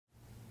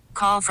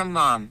Call from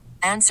mom.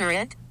 Answer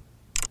it.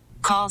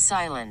 Call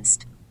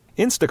silenced.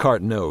 Instacart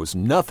knows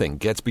nothing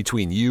gets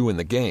between you and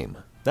the game.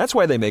 That's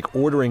why they make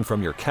ordering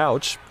from your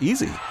couch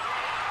easy.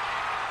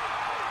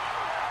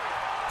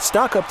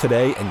 Stock up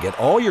today and get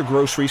all your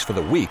groceries for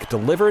the week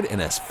delivered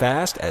in as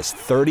fast as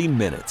 30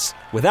 minutes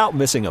without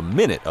missing a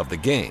minute of the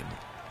game.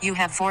 You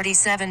have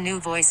 47 new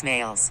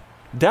voicemails.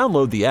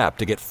 Download the app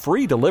to get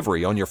free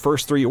delivery on your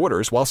first 3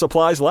 orders while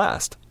supplies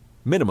last.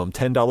 Minimum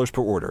 $10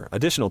 per order.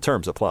 Additional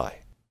terms apply.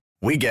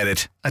 We get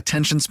it.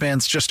 Attention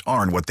spans just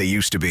aren't what they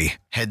used to be.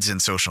 Heads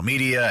in social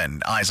media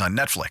and eyes on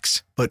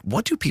Netflix. But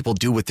what do people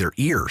do with their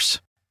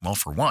ears? Well,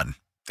 for one,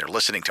 they're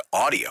listening to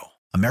audio.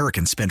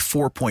 Americans spend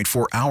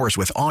 4.4 hours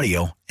with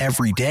audio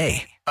every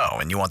day. Oh,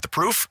 and you want the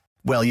proof?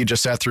 Well, you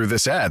just sat through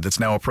this ad that's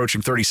now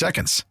approaching 30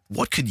 seconds.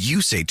 What could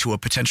you say to a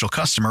potential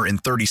customer in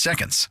 30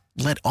 seconds?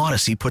 Let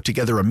Odyssey put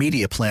together a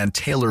media plan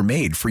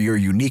tailor-made for your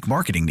unique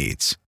marketing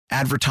needs.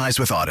 Advertise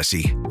with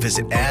Odyssey.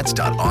 Visit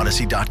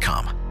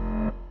ads.odyssey.com.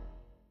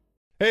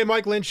 Hey,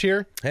 Mike Lynch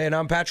here. Hey, and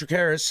I'm Patrick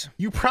Harris.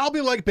 You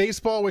probably like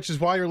baseball, which is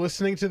why you're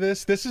listening to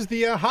this. This is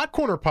the Hot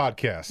Corner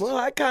podcast. Well,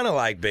 I kind of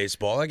like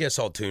baseball. I guess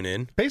I'll tune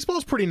in.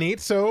 Baseball's pretty neat,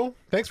 so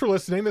thanks for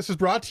listening. This is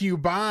brought to you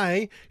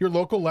by your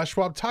local Les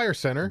Schwab Tire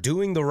Center.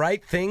 Doing the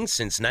right thing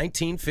since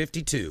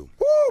 1952.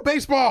 Woo,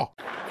 baseball!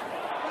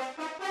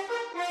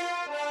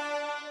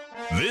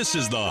 This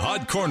is the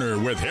Hot Corner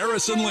with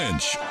Harrison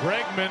Lynch.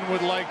 Bregman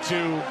would like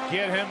to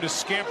get him to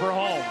scamper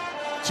home.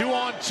 2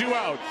 on, 2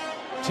 out.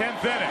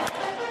 10th inning.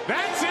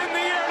 That's in the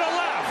air to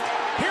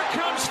left. Here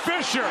comes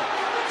Fisher.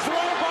 Throw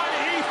by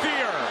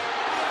Ethier.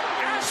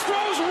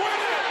 Astros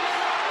win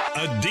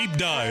it. A deep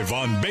dive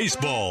on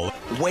baseball.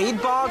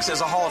 Wade Boggs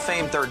is a Hall of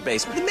Fame third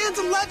baseman. The man's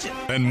a legend.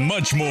 And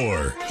much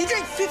more. He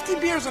drank 50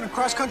 beers on a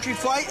cross-country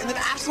flight and then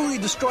absolutely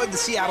destroyed the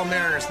Seattle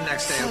Mariners the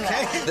next day,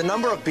 okay? The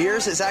number of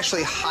beers is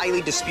actually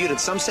highly disputed.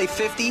 Some say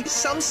 50,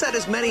 some said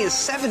as many as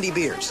 70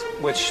 beers.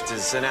 Which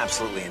is an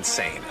absolutely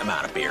insane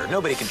amount of beer.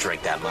 Nobody can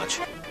drink that much.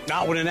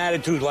 Not with an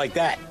attitude like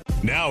that.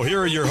 Now, here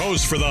are your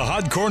hosts for the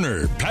Hot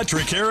Corner,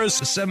 Patrick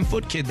Harris, A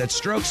 7-foot kid that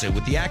strokes it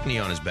with the acne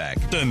on his back.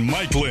 and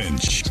Mike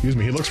Lynch. Excuse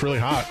me, he looks really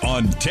hot.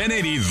 On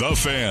 1080 The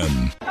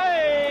Fan.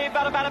 Hey,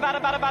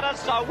 bada,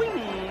 swing,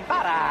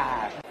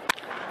 bada.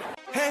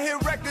 Hey,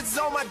 hit records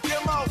on my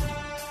demo.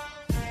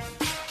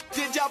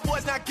 Did y'all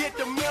boys not get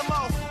the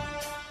memo?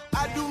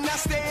 I do not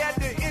stay at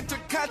the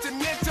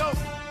Intercontinental.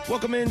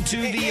 Welcome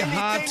into the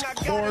Hot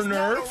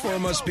Corner for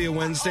Must Be a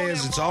Wednesday,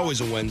 as it's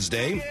always a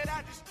Wednesday.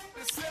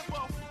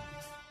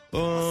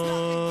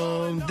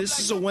 This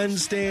is a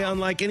Wednesday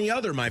unlike any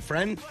other, my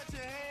friend.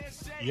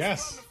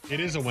 Yes, it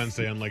is a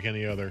Wednesday unlike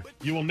any other.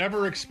 You will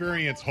never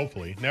experience,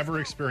 hopefully, never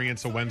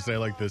experience a Wednesday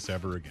like this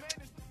ever again.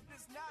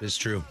 It's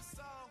true.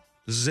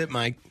 This is it,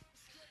 Mike.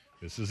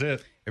 This is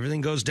it.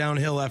 Everything goes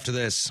downhill after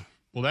this.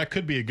 Well, that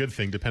could be a good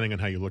thing, depending on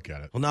how you look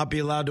at it. Will not be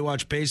allowed to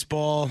watch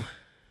baseball.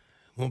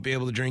 Won't be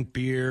able to drink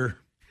beer.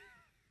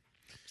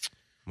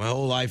 My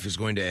whole life is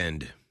going to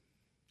end.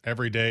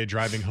 Every day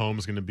driving home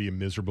is going to be a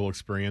miserable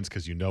experience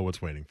because you know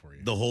what's waiting for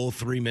you. The whole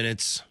 3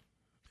 minutes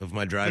of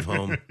my drive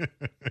home.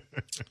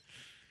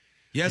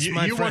 Yes, you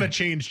my you friend. want to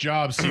change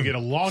jobs so you get a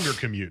longer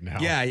commute now.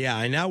 Yeah.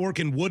 I now work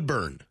in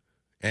Woodburn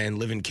and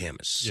live in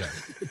Camas. Yeah.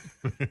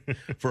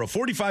 For a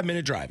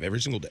 45-minute drive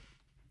every single day.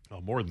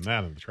 Oh, more than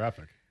that in the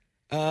traffic.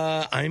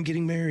 I'm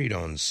getting married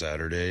on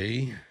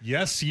Saturday.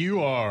 Yes,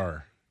 you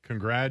are.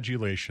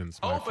 Congratulations,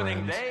 my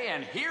Opening friends. day,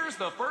 and here's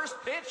the first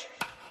pitch,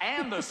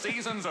 and the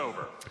season's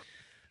over.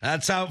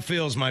 That's how it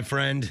feels, my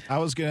friend. I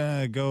was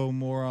going to go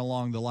more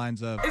along the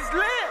lines of... It's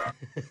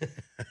lit!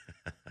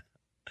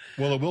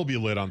 Well, it will be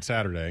lit on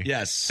Saturday.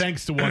 Yes.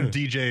 Thanks to one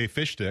DJ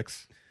Fish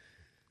Sticks.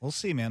 We'll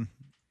see, man.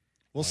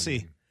 We'll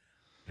see.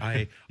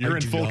 You're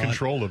in full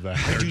control of that.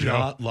 I do Joe.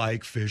 not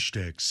like fish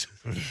sticks.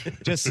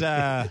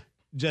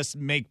 Just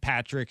make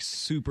Patrick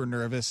super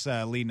nervous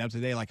leading up to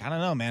today. Like, I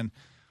don't know, man.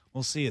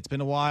 We'll see. It's been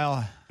a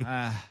while.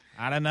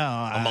 I don't know.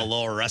 I'm a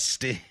little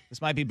rusty.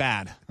 This might be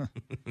bad.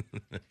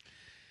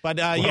 But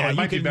Well, yeah, it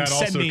might you be can bad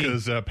send also me.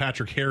 because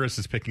Patrick Harris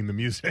is picking the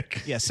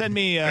music. Yeah, send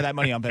me that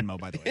money on Venmo.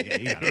 By the way, yeah,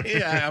 you got it.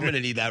 Yeah, I'm going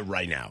to need that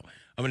right now.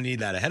 I'm going to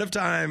need that ahead of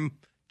time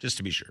just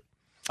to be sure.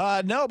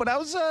 No, but I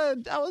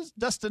was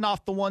dusting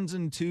off the 1s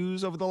and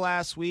 2s over the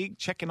last week,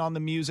 checking on the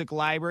music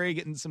library,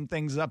 getting some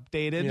things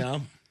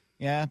updated.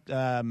 Yeah.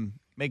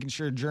 Making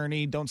sure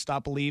Journey "Don't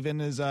Stop Believing"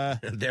 is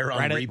they're on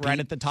right repeat. right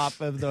at the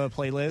top of the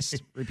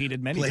playlist,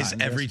 repeated many Plays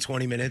times. every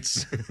 20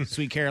 minutes.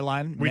 Sweet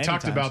Caroline. We many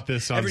talked times. about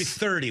this on Every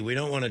 30. We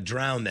don't want to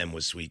drown them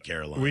with Sweet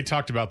Caroline. We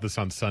talked about this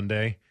on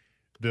Sunday.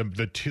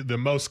 The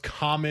most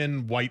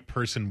common white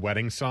person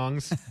wedding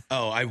songs.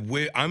 Oh, I'm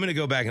going to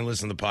go back and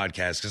listen to the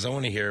podcast because I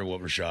want to hear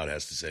what Rashad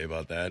has to say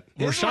about that.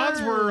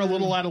 Rashad's were a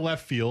little out of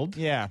left field.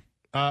 Yeah.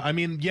 I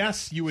mean,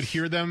 yes, you would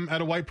hear them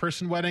at a white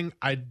person wedding.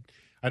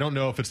 I don't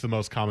know if it's the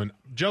most common.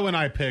 Joe and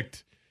I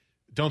picked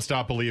 "Don't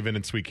Stop Believin'"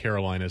 and "Sweet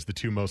Caroline" as the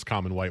two most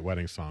common white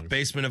wedding songs.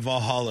 Basement of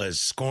Valhalla has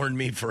scorned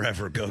me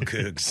forever. Go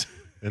Cougs.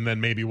 And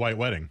then maybe White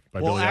Wedding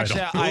by Well, Billy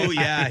actually, Idol.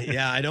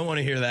 yeah. I don't want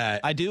to hear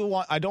that. I don't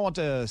want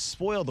to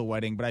spoil the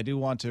wedding, but I do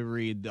want to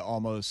read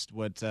almost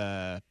what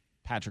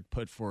Patrick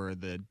put for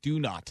the do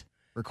not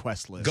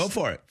request list. Go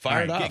for it.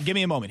 Fire it right, off. Give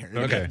me a moment here.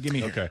 Okay. Give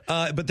me okay.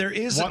 But there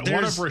is one of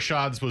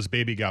Rashad's was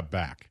Baby Got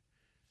Back.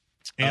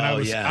 And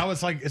I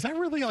was like, is that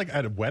really like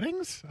at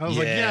weddings? I was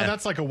like, yeah,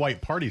 that's like a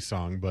white party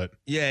song, but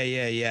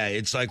yeah.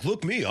 It's like,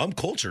 look me, I'm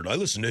cultured. I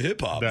listen to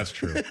hip hop. That's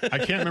true. I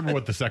can't remember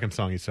what the second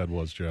song he said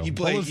was, Joe. You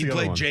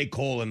played J.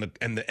 Cole and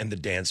the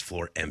dance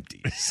floor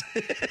empties.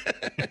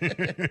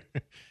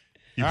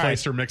 You play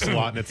Sir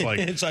Mix-a-Lot, and it's like,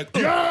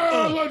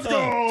 let's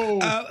go.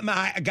 Oh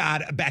my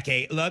God,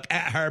 Becky, look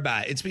at her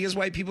butt. It's because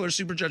white people are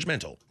super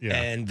judgmental,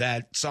 and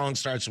that song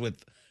starts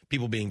with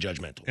people being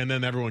judgmental. And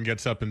then everyone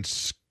gets up and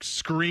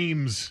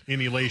screams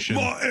in elation.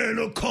 My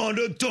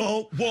anaconda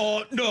don't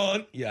want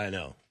none. Yeah, I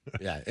know.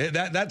 Yeah,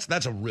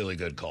 that's a really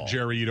good call.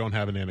 Jerry, you don't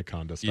have an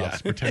anaconda.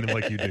 Stop pretending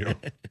like you do.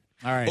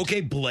 All right.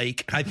 Okay,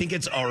 Blake, I think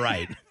it's all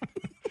right.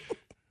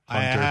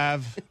 I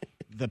have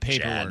the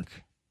paperwork.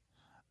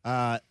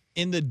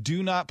 In the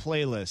do not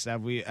playlist,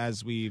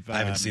 I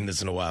haven't seen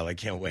this in a while. I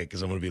can't wait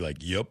because I'm going to be like,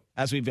 yep.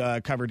 As we've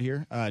covered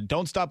here,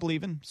 Don't Stop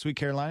Believin', Sweet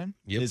Caroline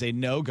is a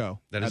no-go.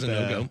 That is a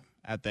no-go.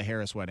 At the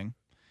Harris wedding.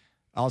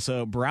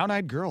 Also, Brown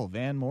Eyed Girl,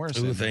 Van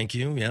Morrison. Ooh, thank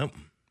you. Yep.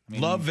 I mean,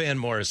 love Van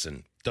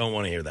Morrison. Don't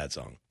want to hear that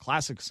song.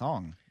 Classic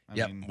song. I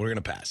mean, we're going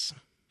to pass.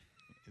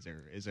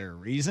 Is there a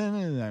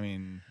reason? I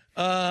mean...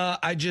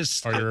 I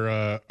just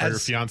are your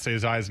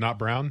fiance's eyes not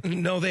brown?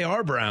 No, they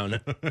are brown.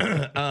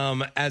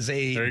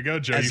 There you go,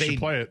 Joe. You should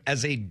play it.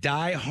 As a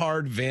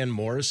diehard Van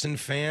Morrison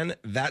fan,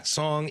 that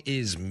song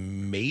is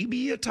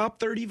maybe a top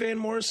 30 Van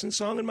Morrison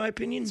song in my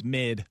opinion. It's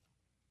mid.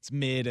 It's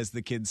mid, as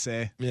the kids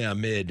say. Yeah,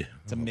 mid.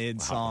 It's a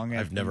mid song.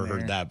 I've never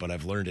heard that, but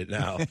I've learned it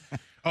now.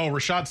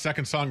 Rashad's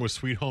second song was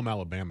 "Sweet Home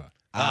Alabama."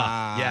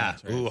 Yeah.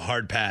 Right. Ooh,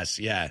 hard pass.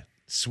 Yeah.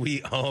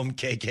 Sweet Home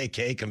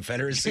KKK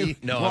Confederacy.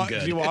 No, I'm good.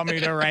 Do you want me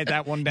to write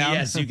that one down?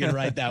 Yes, you can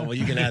write that one.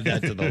 You can add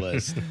that to the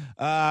list.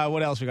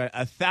 What else we got?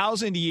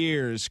 1,000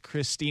 Years,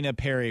 Christina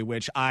Perri,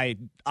 which I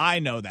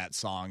know that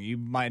song. You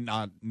might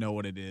not know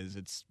what it is.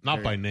 It's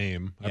not by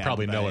name. I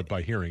probably know it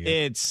by hearing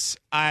it.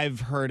 I've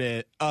heard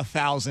it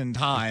 1,000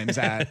 times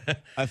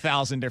at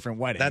 1,000 different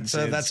weddings.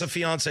 That's a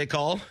fiance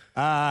call.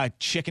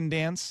 Chicken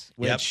Dance,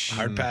 which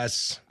hard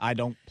pass. I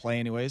don't play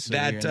anyways. So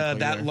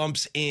that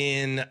lumps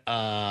in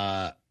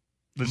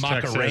This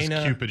Macarena,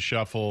 says Cupid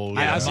Shuffle.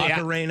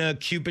 Macarena,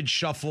 Cupid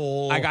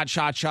Shuffle. I got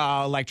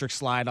Cha-Cha, Electric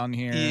Slide on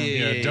here.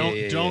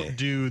 Yeah, don't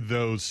do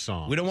those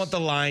songs. We don't want the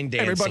line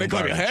dancing. Everybody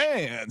clap your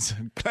hands.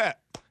 Clap,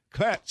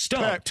 clap,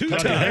 stomp clap, 2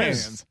 clap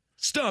times.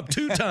 Stomp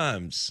 2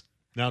 times.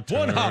 Now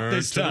one hop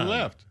this to time. the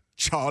left.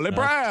 Charlie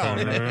Brown.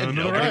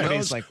 Nobody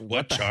knows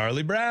what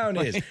Charlie Brown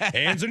is.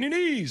 Hands on your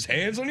knees.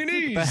 Hands on your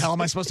knees. What the hell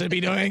am I supposed to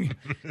be doing?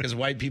 Because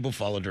white people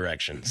follow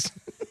directions.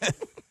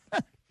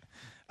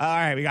 All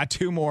right, we got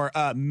 2 more.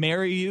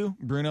 Marry You,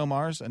 Bruno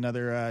Mars,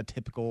 another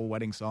typical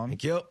wedding song.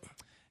 Thank you.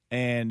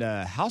 And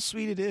How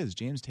Sweet It Is,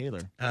 James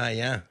Taylor.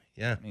 Yeah.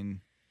 I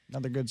mean,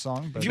 another good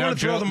song. But if you want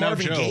to throw the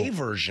Marvin Gaye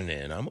version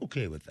in, I'm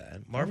okay with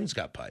that. Marvin's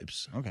got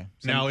pipes. Okay.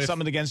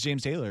 Something against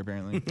James Taylor,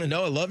 apparently.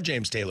 No, I love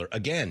James Taylor.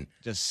 Again,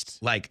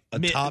 just like a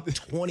top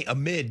 20, a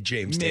mid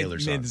James Taylor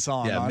song. Mid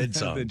song. Yeah, mid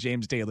song. The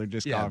James Taylor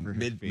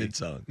discography. Mid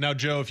song. Now,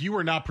 Joe, if you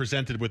were not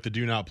presented with the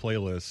Do Not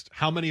playlist,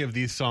 how many of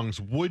these songs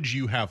would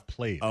you have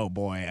played? Oh,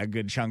 boy, a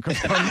good chunk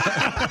of them.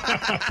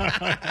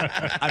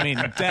 I mean,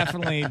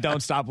 definitely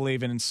Don't Stop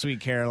Believin' in Sweet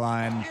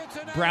Caroline.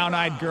 Brown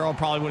Eyed Girl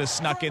probably would have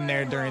snuck in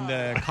there during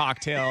the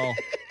cocktail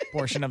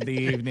portion of the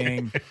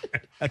evening.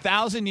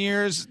 1,000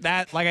 Years,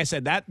 that, like I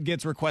said, that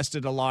gets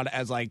requested a lot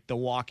as like the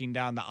walking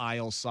down the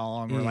aisle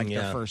song or like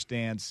the first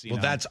dance. You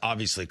know. That's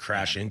obviously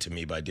Crash Into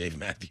Me by Dave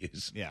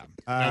Matthews. Yeah.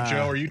 Now,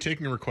 Joe, are you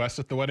taking requests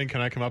at the wedding?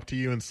 Can I come up to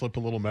you and slip a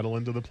little medal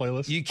into the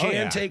playlist? You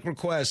can take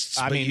requests,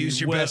 but use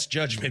your best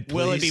judgment, please.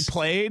 Will it be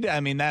played? I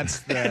mean, that's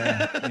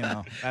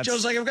the,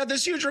 Joe's like, I've got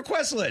this huge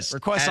request list.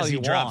 Request all he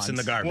you drops want. in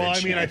the garbage. Well,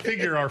 I mean, I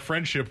figure our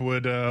friendship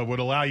would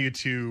allow you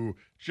to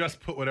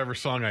just put whatever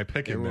song I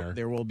pick in there.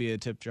 There will be a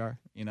tip jar,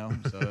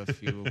 so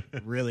if you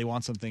really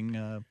want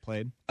something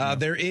played.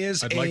 There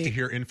is I'd like to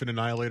hear Infant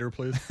Annihilator,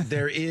 please.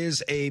 There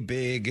is a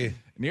big...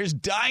 And here's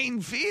Dying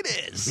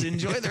Fetus.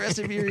 Enjoy the rest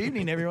of your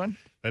evening, everyone.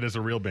 That is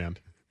a real band.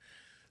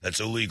 That's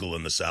illegal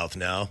in the South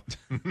now.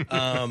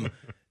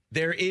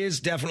 There is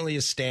definitely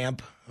a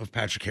stamp of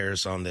Patrick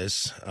Harris on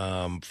this.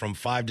 From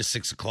 5 to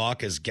 6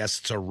 o'clock, as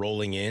guests are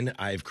rolling in,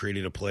 I've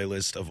created a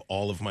playlist of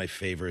all of my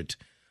favorite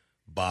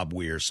Bob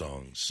Weir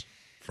songs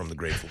from the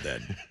Grateful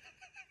Dead.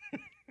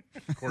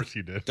 Of course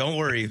you did. Don't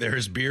worry,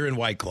 there's beer and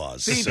White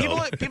Claws. See, people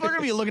are going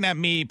to be looking at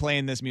me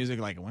playing this music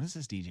like, what is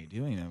this DJ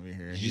doing over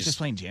here? He's just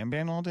playing jam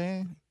band all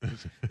day?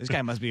 This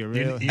guy must be a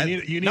real...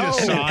 You need a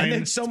sign.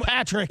 And then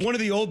Patrick. One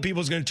of the old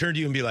people is going to turn to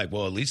you and be like,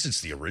 well, at least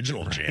it's the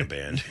original jam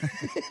band.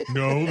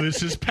 No,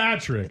 this is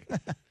Patrick.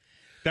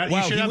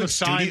 You should have a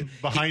sign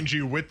behind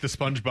you with the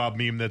SpongeBob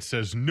meme that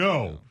says,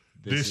 no,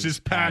 This is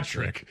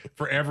Patrick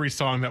for every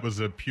song that was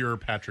a pure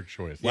Patrick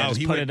choice. Yeah, wow,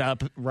 he put it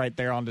up right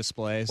there on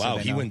display. Wow,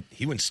 so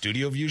he went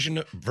studio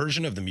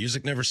version of The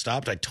Music Never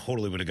Stopped. I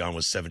totally would have gone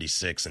with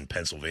 76 in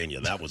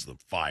Pennsylvania. That was the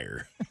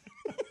fire.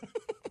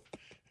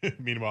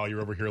 Meanwhile,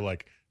 you're over here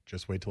like,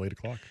 just wait till 8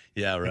 o'clock.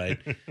 Yeah, right.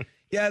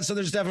 Yeah, so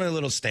there's definitely a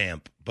little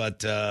stamp,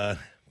 but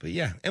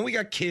yeah, and we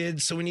got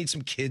kids, so we need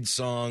some kids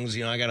songs.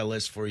 I got a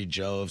list for you,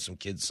 Joe, of some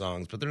kids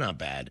songs, but they're not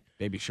bad.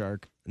 Baby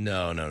Shark.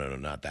 No,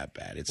 not that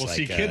bad. It's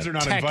see, kids are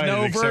not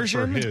invited except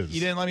version? for his.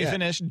 You didn't let me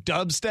finish.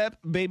 Dubstep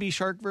Baby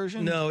Shark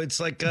version? No, it's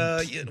like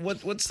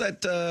what's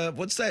that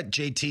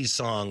JT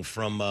song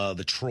from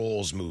the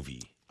Trolls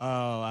movie?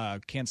 Oh,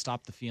 Can't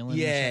Stop the Feeling.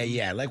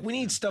 Yeah. Like we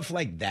need stuff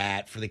like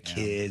that for the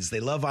kids. They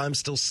love I'm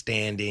Still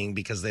Standing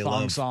because they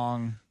love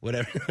Song.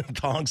 Whatever.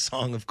 Thong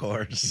Song, of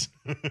course.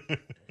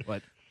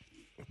 What?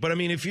 But I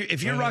mean, if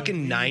you're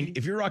rocking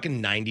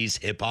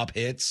 90s hip hop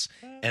hits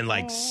and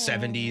like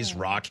 70s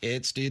rock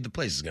hits, dude, the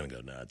place is gonna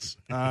go nuts.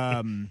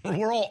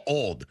 We're all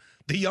old.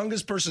 The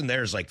youngest person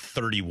there is like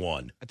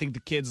 31. I think the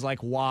kids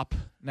like WAP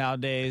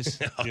nowadays.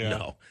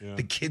 No.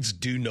 The kids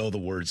do know the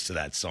words to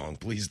that song.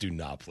 Please do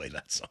not play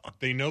that song.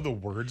 They know the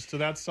words to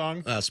that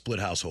song? Split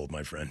household,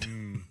 my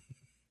friend.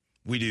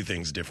 We do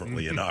things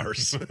differently in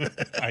ours.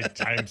 I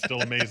am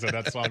still amazed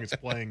that song is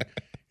playing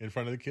in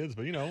front of the kids,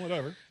 but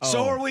whatever.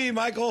 So are we,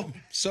 Michael.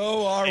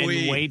 So are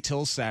we. Wait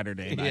till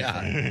Saturday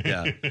night.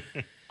 Yeah.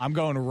 I'm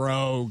going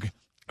rogue.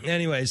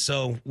 Anyway,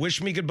 so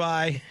wish me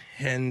goodbye,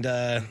 and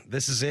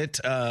this is it.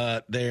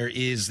 There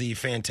is the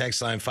fan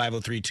text line,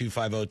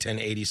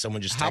 503-250-1080.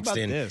 Someone just texted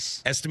in.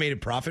 This?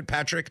 Estimated profit,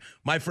 Patrick.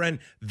 My friend,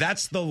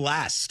 that's the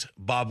last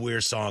Bob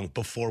Weir song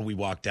before we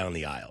walk down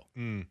the aisle,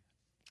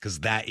 because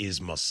that is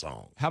my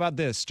song. How about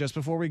this? Just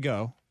before we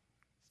go,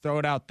 throw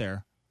it out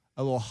there.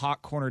 A little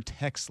Hot Corner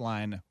text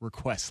line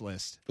request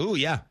list. Ooh,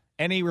 yeah.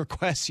 Any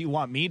requests you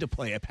want me to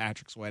play at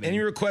Patrick's wedding? Any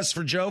requests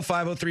for Joe?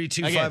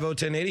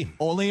 503-250-1080.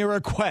 Only a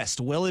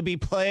request. Will it be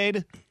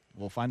played?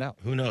 We'll find out.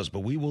 Who knows? But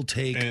we will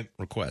take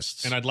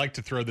requests. And I'd like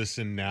to throw this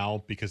in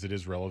now because it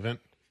is relevant.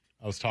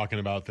 I was talking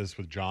about this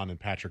with John, and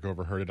Patrick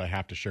overheard it. I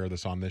have to share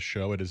this on this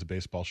show. It is a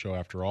baseball show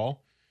after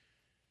all.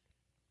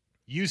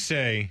 You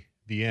say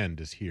the end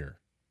is here.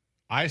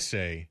 I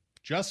say,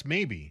 just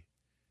maybe,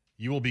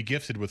 you will be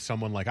gifted with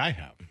someone like I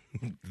have.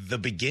 The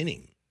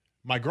beginning.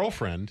 My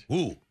girlfriend.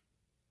 Ooh.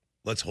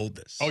 Let's hold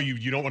this. Oh,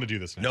 you don't want to do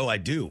this now? No, I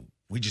do.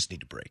 We just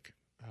need to break.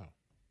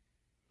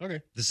 Oh.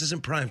 Okay. This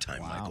isn't prime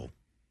time, Michael.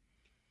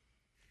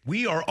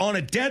 We are on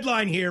a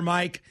deadline here,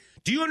 Mike.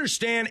 Do you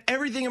understand?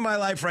 Everything in my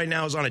life right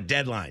now is on a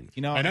deadline.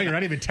 I know you're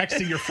not even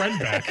texting your friend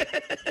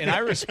back. And I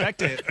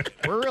respect it.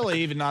 We're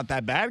really even not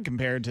that bad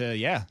compared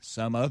to,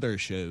 some other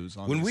shows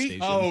on the station.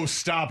 Oh,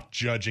 stop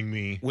judging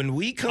me. When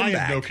we come back. I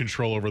have no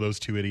control over those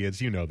two idiots.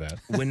 You know that.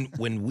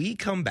 When we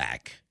come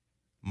back,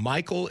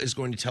 Michael is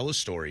going to tell a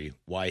story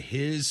why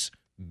his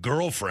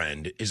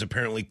girlfriend is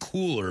apparently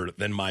cooler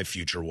than my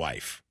future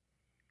wife.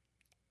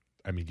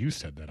 I mean, you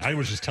said that. I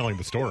was just telling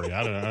the story.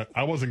 I don't know.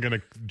 I wasn't going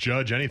to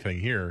judge anything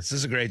here. This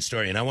is a great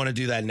story, and I want to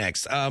do that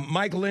next.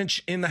 Mike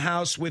Lynch in the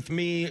house with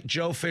me,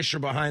 Joe Fisher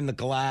behind the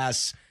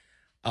glass.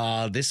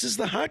 This is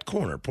the Hot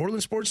Corner,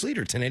 Portland Sports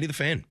Leader, 1080 The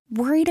Fan.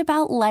 Worried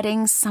about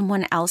letting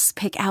someone else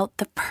pick out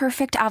the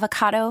perfect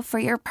avocado for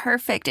your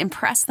perfect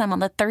impress them on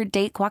the third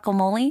date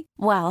guacamole?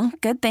 Well,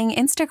 good thing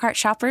Instacart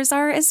shoppers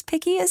are as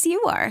picky as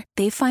you are.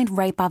 They find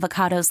ripe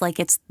avocados like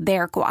it's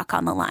their guac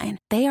on the line.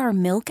 They are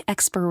milk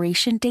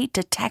expiration date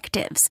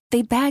detectives.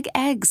 They bag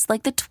eggs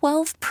like the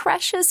 12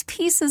 precious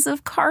pieces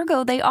of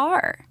cargo they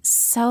are.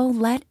 So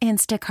let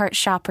Instacart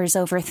shoppers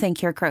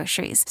overthink your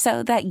groceries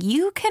so that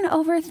you can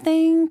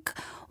overthink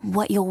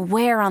what you'll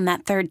wear on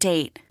that third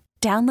date.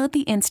 Download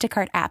the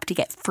Instacart app to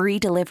get free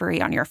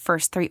delivery on your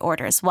first 3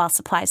 orders while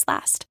supplies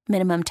last.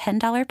 Minimum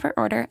 $10 per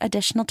order.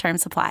 Additional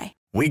terms apply.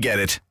 We get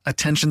it.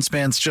 Attention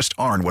spans just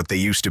aren't what they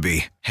used to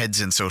be. Heads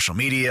in social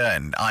media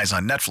and eyes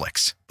on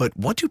Netflix. But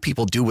what do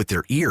people do with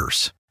their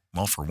ears?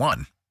 Well, for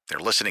one, they're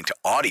listening to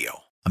audio.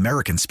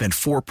 Americans spend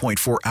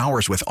 4.4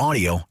 hours with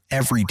audio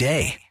every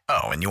day.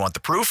 Oh, and you want the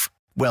proof?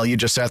 Well, you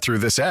just sat through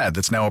this ad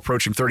that's now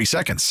approaching 30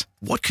 seconds.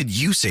 What could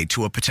you say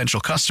to a potential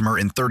customer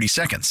in 30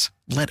 seconds?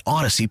 Let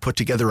Odyssey put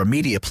together a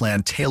media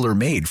plan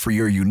tailor-made for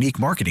your unique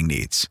marketing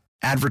needs.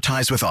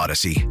 Advertise with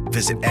Odyssey.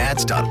 Visit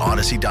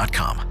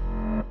ads.odyssey.com.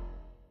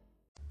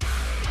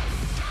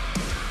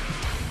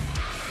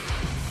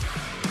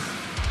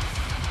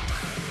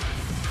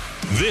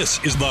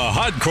 This is the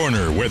Hot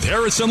Corner with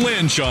Harrison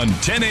Lynch on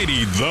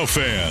 1080 The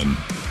Fan.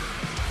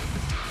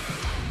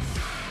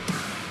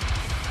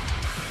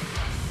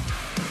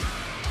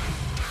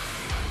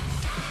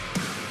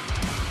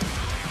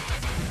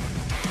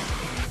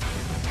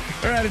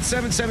 All right, it's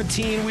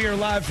 7:17. We are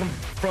live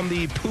from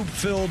the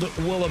poop-filled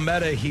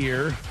Willamette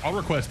here. I'll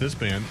request this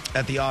band.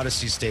 At the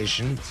Odyssey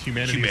station. It's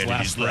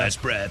Humanity's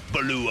Last Breath.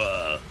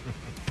 Balua.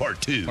 Part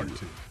 2.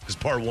 Because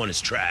part 1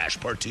 is trash.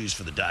 Part 2 is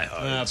for the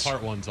diehards.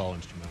 Part 1's all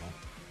instrumental.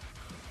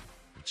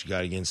 What you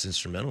got against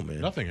instrumental,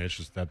 man? Nothing. It's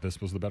just that this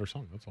was the better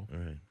song. That's all. All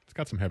right. It's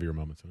got some heavier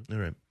moments in it. All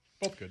right.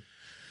 Both good.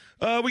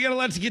 We got a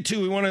lot to get to.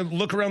 We want to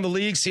look around the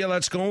league, see how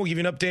that's going. We'll give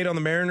you an update on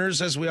the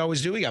Mariners as we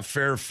always do. We got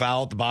fair or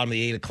foul at the bottom of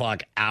the 8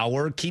 o'clock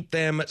hour. Keep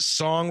them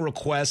song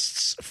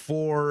requests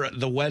for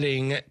the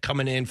wedding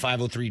coming in,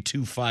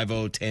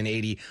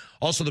 503-250-1080.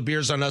 Also, the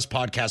Beers on Us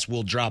podcast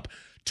will drop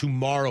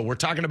tomorrow. We're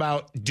talking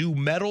about, do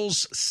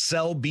medals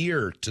sell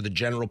beer to the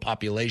general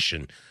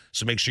population?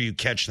 So make sure you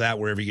catch that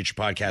wherever you get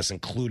your podcasts,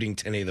 including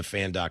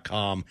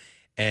 1080thefan.com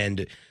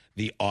and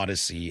the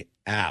Odyssey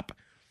app.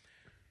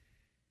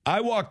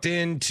 I walked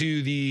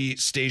into the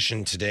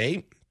station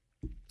today,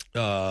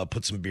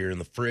 put some beer in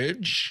the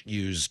fridge,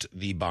 used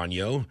the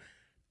baño,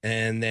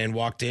 and then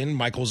walked in.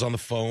 Michael's on the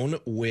phone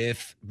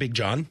with Big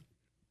John,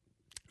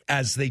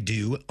 as they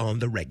do on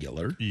the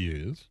regular. He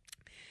is.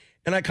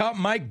 And I caught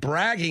Mike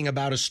bragging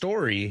about a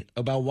story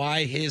about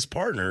why his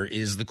partner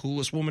is the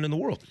coolest woman in the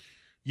world.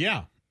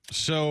 Yeah.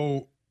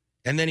 So.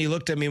 And then he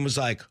looked at me and was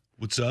like,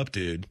 "What's up,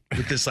 dude?"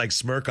 With this like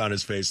smirk on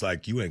his face,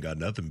 like, "You ain't got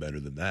nothing better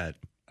than that."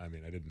 I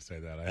mean, I didn't say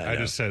that. I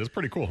just said it's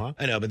pretty cool, huh?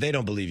 I know, but they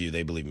don't believe you.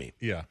 They believe me.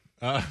 Yeah.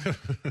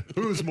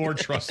 Who's more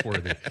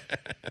trustworthy?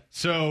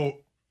 So,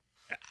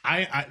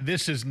 I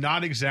this is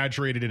not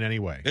exaggerated in any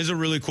way. It's a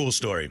really cool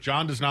story.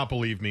 John does not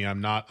believe me. I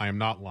am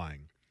not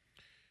lying.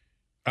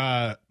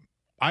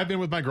 I've been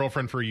with my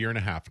girlfriend for a year and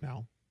a half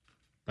now.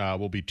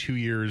 We'll be 2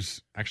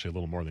 years, actually a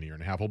little more than a year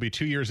and a half. We'll be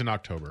 2 years in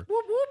October.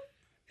 Whoop, whoop.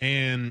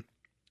 And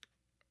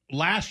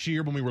last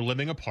year when we were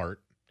living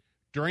apart,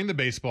 during the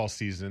baseball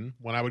season,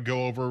 when I would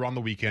go over on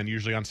the weekend,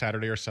 usually on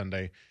Saturday or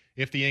Sunday,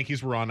 if the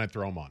Yankees were on, I'd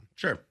throw them on.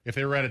 Sure. If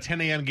they were at a 10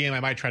 a.m. game, I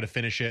might try to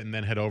finish it and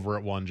then head over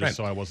at 1 just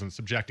so I wasn't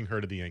subjecting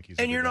her to the Yankees.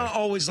 And you're not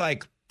always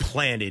like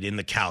planted in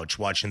the couch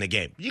watching the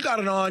game. You got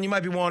it on. You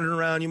might be wandering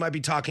around. You might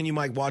be talking. You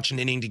might watch an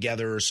inning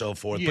together or so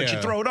forth. Yeah. But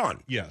you throw it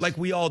on. Yes. Like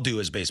we all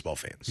do as baseball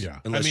fans. Yeah.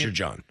 Unless you're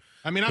John.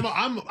 I mean,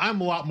 I'm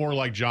a lot more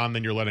like John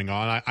than you're letting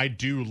on. I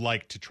do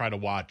like to try to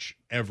watch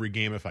every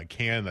game if I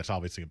can. That's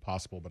obviously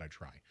impossible, but I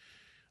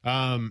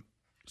try.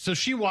 So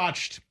she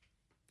watched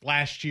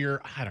last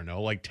year, I don't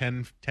know, like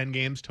 10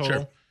 games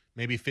total,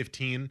 maybe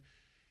 15.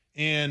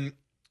 And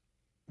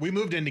we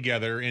moved in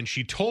together, and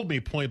she told me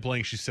point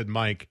blank, she said,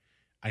 "Mike,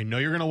 I know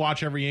you're going to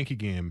watch every Yankee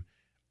game.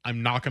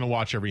 I'm not going to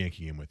watch every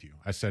Yankee game with you."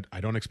 I said, "I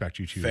don't expect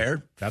you to."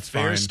 Fair. That's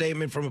fair fine.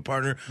 Statement from a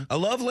partner. I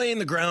love laying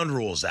the ground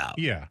rules out.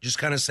 Yeah. Just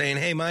kind of saying,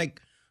 "Hey,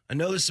 Mike, I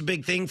know this is a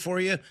big thing for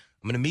you. I'm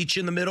going to meet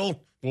you in the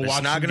middle.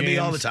 It's not going to be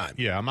all the time."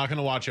 Yeah, I'm not going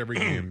to watch every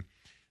game.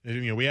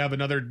 We have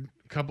another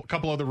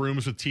couple other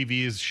rooms with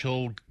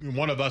TVs.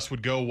 One of us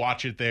would go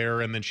watch it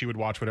there, and then she would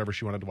watch whatever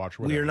she wanted to watch.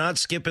 We are not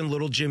skipping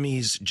little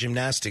Jimmy's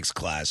gymnastics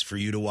class for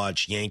you to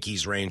watch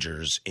Yankees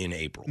Rangers in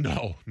April.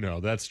 No,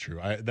 that's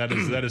true.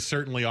 That is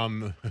certainly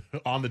on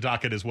the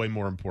docket. Is way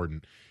more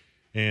important,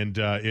 and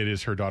it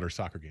is her daughter's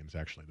soccer games.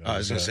 Actually, I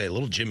was going to say,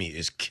 little Jimmy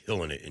is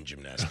killing it in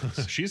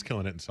gymnastics. She's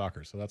killing it in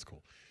soccer, so that's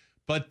cool.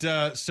 But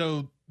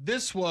so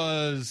this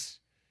was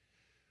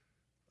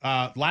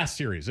last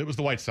series. It was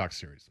the White Sox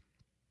series.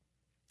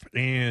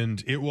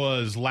 And it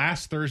was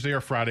last Thursday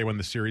or Friday when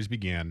the series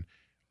began.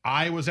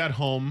 I was at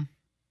home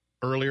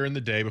earlier in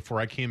the day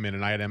before I came in,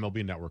 and I had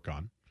MLB Network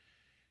on.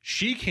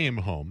 She came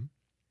home,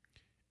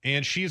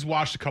 and she's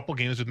watched a couple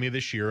games with me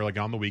this year, like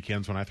on the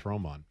weekends when I throw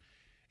them on.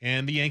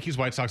 And the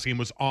Yankees-White Sox game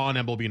was on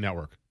MLB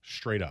Network,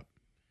 straight up.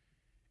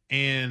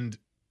 And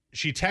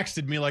she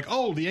texted me like,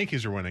 "Oh, the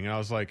Yankees are winning." And I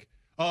was like,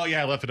 "Oh,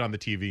 yeah, I left it on the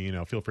TV.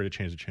 Feel free to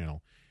change the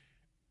channel."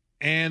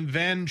 And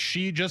then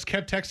she just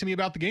kept texting me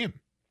about the game.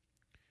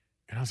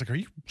 And I was like, "Are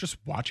you just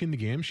watching the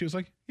game?" She was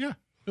like, "Yeah,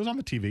 it was on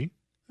the TV.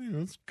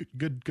 It's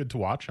good to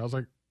watch." I was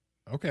like,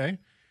 "Okay." I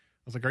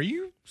was like, "Are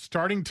you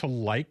starting to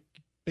like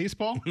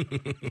baseball?"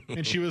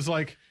 And she was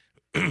like,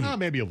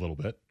 "Maybe a little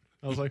bit."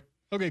 I was like,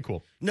 "Okay,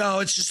 cool." No,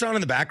 it's just on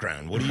in the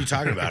background. What are you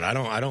talking about? I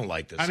don't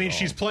like this. I mean,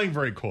 she's playing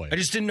very coy. I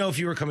just didn't know if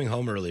you were coming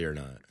home early or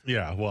not.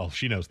 Yeah, well,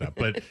 she knows that,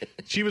 but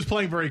she was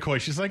playing very coy.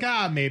 She's like,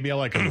 "Maybe I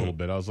like it a little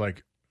bit." I was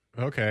like,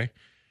 "Okay."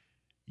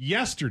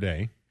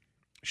 Yesterday,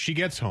 she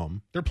gets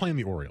home. They're playing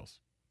the Orioles.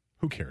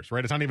 Who cares,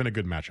 right? It's not even a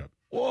good matchup.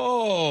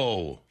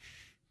 Whoa.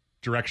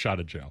 Direct shot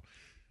at Joe.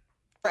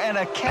 And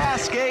a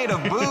cascade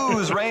of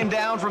boos rained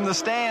down from the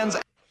stands.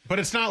 But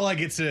it's not like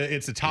it's a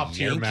top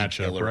tier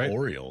matchup, right?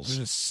 Orioles.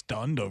 I'm just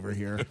stunned over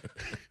here.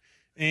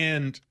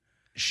 And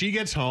she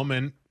gets home,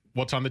 and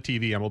what's on the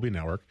TV? MLB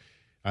Network.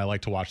 I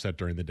like to watch that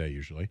during the day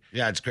usually.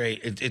 Yeah, it's great.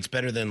 It's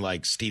better than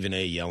like Stephen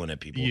A. yelling at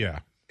people. Yeah.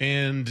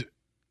 And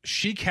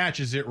she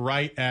catches it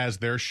right as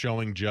they're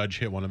showing Judge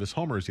hit one of his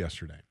homers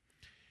yesterday.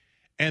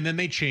 And then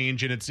they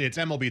change, and it's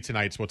MLB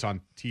Tonight's what's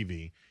on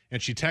TV.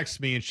 And she texts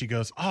me, and she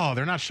goes, "Oh,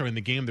 they're not showing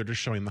the game; they're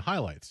just showing the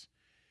highlights."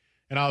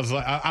 And I was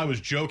like, I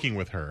was joking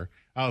with her.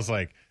 I was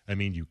like, I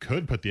mean, you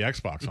could put the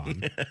Xbox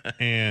on,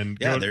 and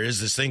there is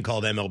this thing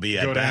called MLB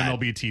at Go to bat.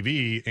 MLB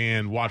TV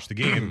and watch the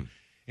game.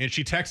 And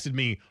she texted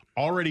me,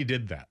 "Already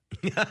did that."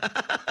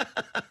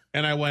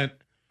 And I went,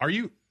 "Are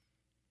you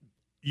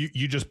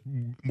just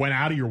went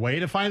out of your way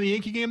to find the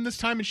Yankee game this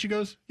time?" And she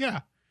goes, "Yeah."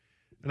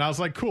 And I was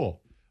like,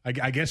 "Cool.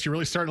 I guess you're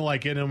really starting to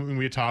like it." And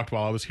we talked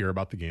while I was here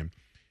about the game.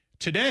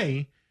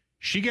 Today,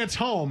 she gets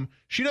home.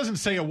 She doesn't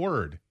say a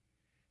word.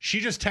 She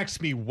just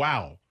texted me,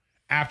 wow,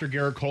 after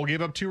Garrett Cole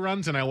gave up 2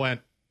 runs. And I went,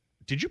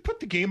 did you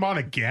put the game on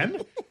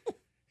again?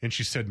 And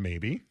she said,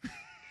 maybe.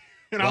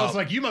 And I was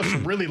like, you must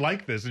really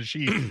like this. And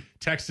she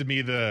texted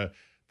me the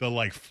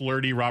like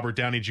flirty Robert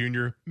Downey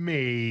Jr.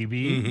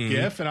 maybe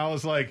gif. And I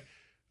was like,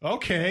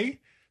 okay.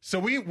 So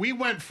we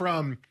went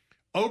from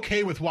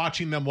okay with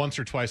watching them once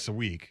or twice a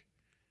week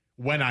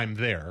when I'm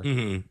there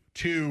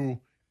to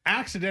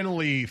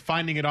accidentally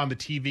finding it on the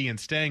TV and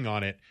staying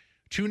on it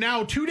to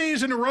now 2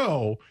 days in a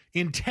row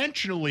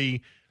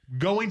intentionally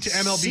going to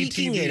MLB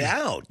Seeking TV. it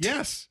out.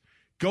 Yes.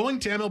 Going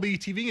to MLB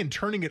TV and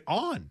turning it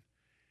on.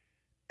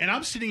 And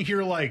I'm sitting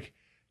here like,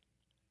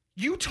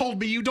 you told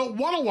me you don't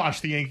want to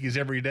watch the Yankees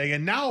every day,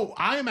 and now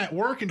I'm at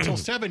work until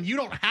 7. You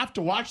don't have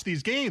to watch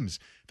these games.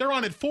 They're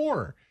on at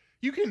 4.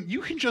 You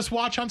can just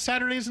watch on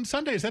Saturdays and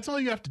Sundays. That's all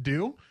you have to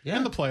do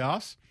in the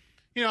playoffs.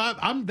 You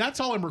know, that's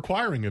all I'm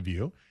requiring of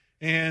you.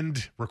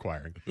 And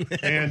requiring.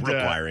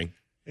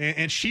 And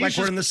and she's like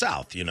we're in the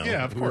South, you know.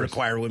 Yeah, of course. We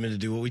require women to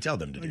do what we tell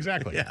them to do.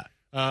 Exactly. Yeah.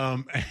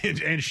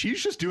 And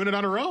she's just doing it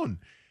on her own.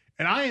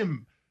 And I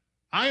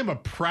am a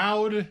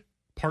proud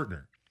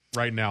partner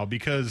right now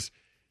because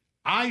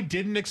I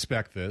didn't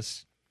expect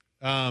this.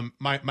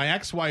 My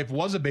ex-wife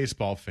was a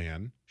baseball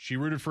fan. She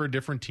rooted for a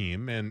different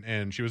team,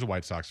 and she was a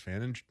White Sox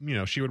fan. And you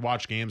know, she would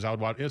watch games. I would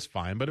watch. It was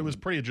fine, but it was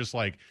pretty just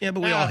like but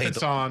we all hate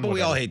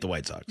we all hate the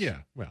White Sox. Yeah,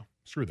 well,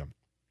 screw them.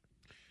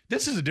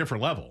 This is a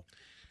different level.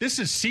 This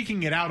is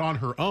seeking it out on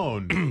her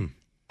own.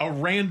 A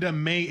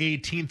random May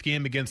 18th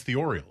game against the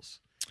Orioles,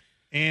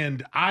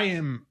 and I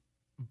am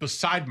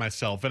beside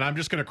myself. And I'm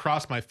just going to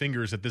cross my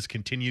fingers that this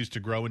continues to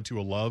grow into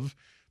a love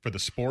for the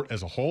sport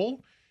as a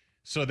whole,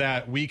 so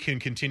that we can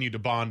continue to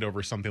bond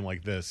over something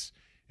like this.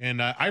 And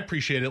I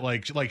appreciate it.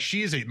 Like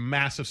she is a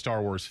massive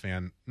Star Wars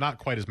fan, not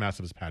quite as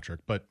massive as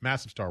Patrick, but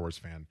massive Star Wars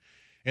fan.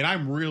 And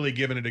I'm really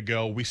giving it a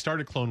go. We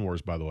started Clone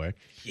Wars, by the way.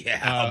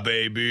 Yeah,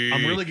 baby.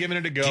 I'm really giving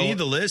it a go. Do you need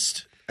the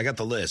list? I got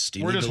the list.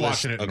 We're just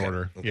watching it in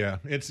order. Okay. Yeah,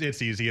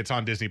 it's easy. It's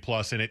on Disney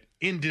Plus, and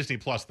in Disney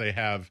Plus they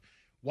have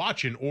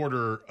watch in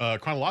order,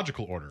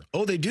 chronological order.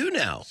 Oh, they do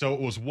now. So it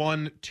was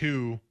 1,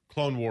 2,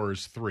 Clone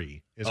Wars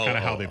 3 is kind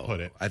of how they put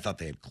it. I thought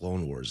they had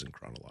Clone Wars in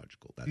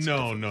chronological. That's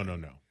no.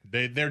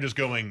 They're just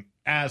going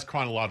as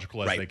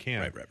chronological as they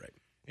can. Right.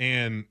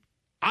 And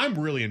I'm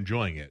really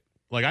enjoying it.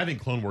 Like, I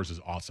think Clone Wars is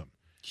awesome.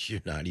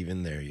 You're not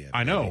even there yet.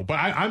 I know, but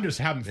I'm just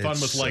having fun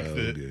with like so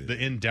the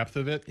in depth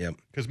of it. Yep.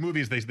 Because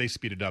movies they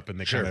speed it up and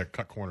they kind of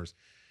cut corners.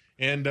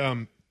 And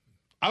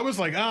I was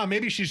like,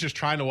 maybe she's just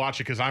trying to watch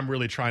it because I'm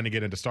really trying to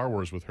get into Star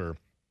Wars with her.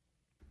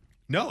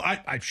 No,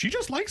 she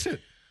just likes it.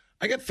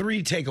 I got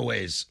 3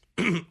 takeaways.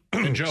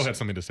 And Joe had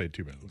something to say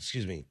too, man.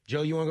 Excuse me,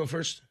 Joe. You want to go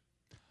first?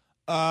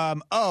 I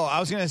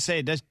was going to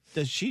say, does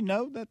she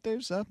know that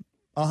there's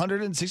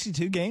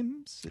 162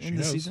 games in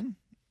the season?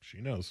 She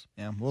knows.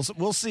 Yeah,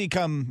 we'll see.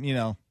 Come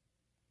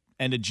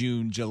end of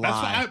June, July.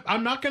 That's why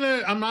I'm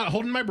not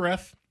holding my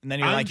breath. And then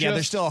you're like,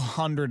 there's still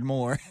 100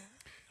 more.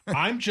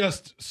 I'm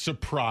just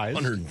surprised.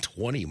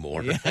 120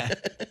 more. Yeah.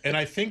 And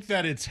I think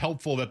that it's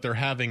helpful that they're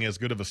having as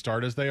good of a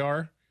start as they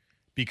are,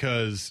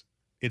 because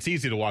it's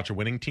easy to watch a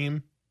winning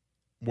team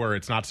where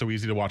it's not so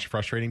easy to watch a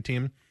frustrating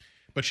team.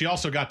 But she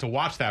also got to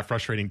watch that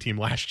frustrating team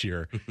last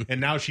year, and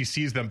now she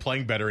sees them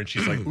playing better, and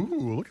she's like,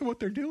 ooh, look at what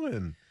they're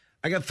doing.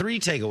 I got 3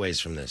 takeaways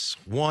from this.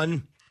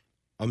 1,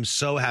 I'm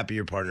so happy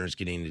your partner is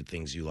getting into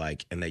things you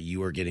like and that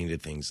you are getting into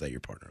things that your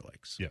partner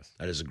likes. Yes.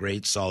 That is a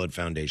great, solid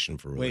foundation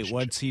for a relationship.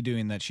 Wait, what's he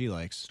doing that she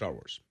likes? Star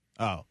Wars.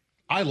 Oh.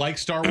 I like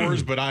Star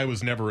Wars, but I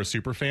was never a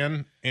super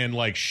fan. And,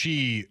 like,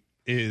 she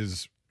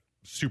is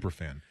super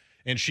fan.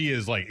 And she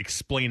is, like,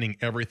 explaining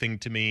everything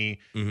to me.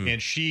 Mm-hmm. And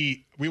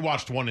we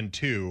watched 1 and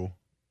 2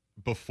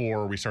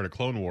 before we started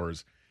Clone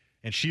Wars.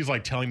 And she's,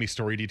 like, telling me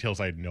story details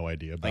I had no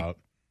idea about. Like,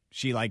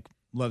 she, like,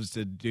 loves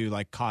to do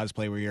like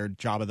cosplay where you're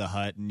Jabba the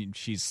Hutt and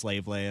she's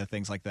Slave Leia,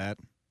 things like that.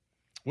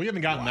 We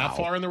haven't gotten that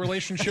far in the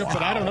relationship,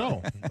 but I don't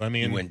know. I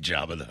mean, you went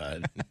Jabba the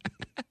Hutt.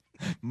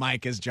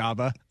 Mike is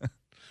Jabba.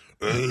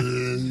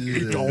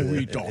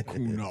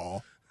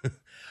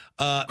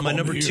 My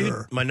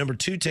number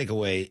two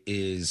takeaway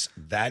is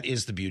that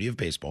is the beauty of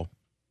baseball.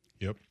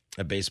 Yep.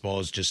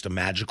 Baseball is just a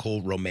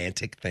magical,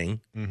 romantic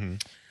thing. Mm-hmm.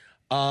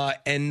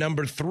 And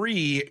number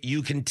 3,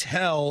 you can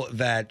tell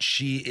that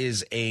she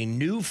is a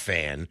new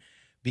fan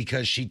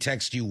because she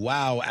texts you,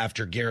 wow,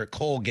 after Garrett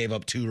Cole gave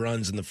up 2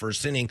 runs in the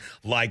first inning,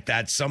 like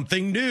that's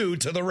something new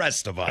to the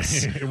rest of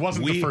us. It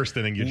wasn't the first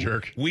inning, you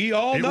jerk. We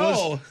all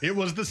know. It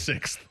was the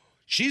 6th.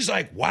 She's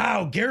like,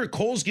 wow, Garrett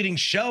Cole's getting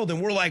shelled.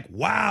 And we're like,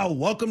 wow,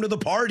 welcome to the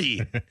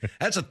party.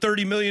 That's a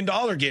 $30 million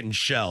getting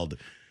shelled.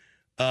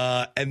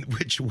 And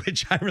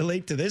which I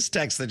relate to this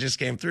text that just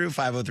came through,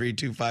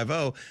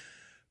 503-250.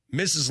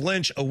 Mrs.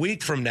 Lynch, a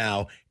week from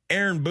now,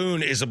 Aaron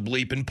Boone is a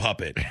bleeping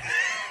puppet.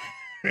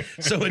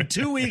 So in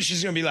 2 weeks,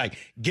 she's going to be like,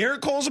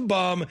 Garrett Cole's a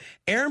bum.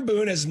 Aaron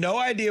Boone has no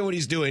idea what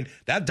he's doing.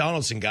 That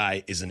Donaldson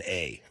guy is an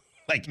A.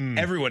 Like,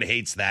 everyone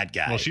hates that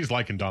guy. Well, she's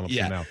liking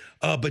Donaldson now.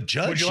 But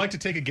Judge... Would you like to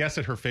take a guess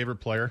at her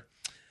favorite player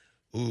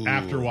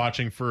after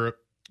watching for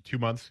 2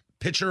 months?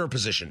 Pitcher or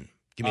position?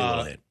 Give me a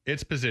little hint.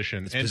 It's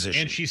position. It's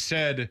position. And she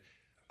said,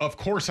 of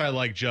course I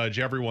like Judge.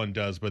 Everyone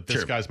does, but this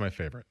Sure. guy's my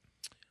favorite.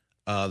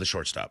 The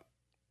shortstop.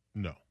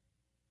 No.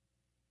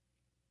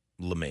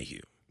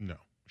 LeMahieu. No.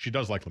 She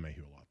does like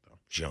LeMahieu a lot, though.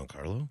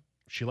 Giancarlo?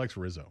 She likes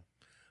Rizzo.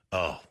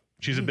 Oh.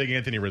 She's a big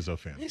Anthony Rizzo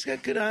fan. He's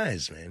got good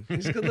eyes, man.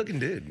 He's a good-looking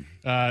dude.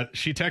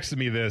 She texted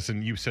me this,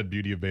 and you said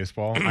beauty of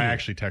baseball. I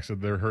actually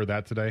texted her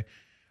that today.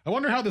 I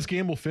wonder how this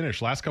game will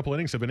finish. Last couple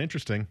innings have been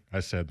interesting.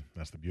 I said,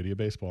 that's the beauty of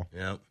baseball.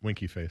 Yep.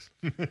 Winky face.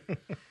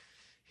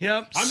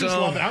 Yep.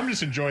 I'm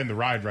just enjoying the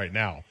ride right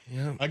now.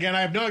 Yep. Again,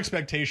 I have no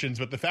expectations,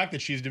 but the fact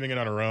that she's doing it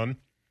on her own,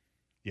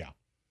 yeah.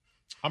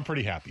 I'm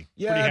pretty happy.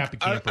 Yeah, pretty happy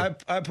camper.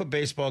 I put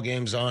baseball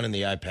games on and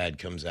the iPad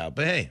comes out.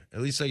 But hey,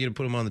 at least I get to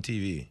put them on the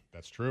TV.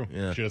 That's true.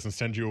 Yeah. She doesn't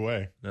send you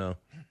away. No.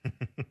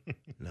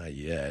 Not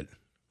yet.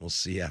 We'll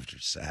see after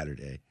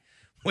Saturday.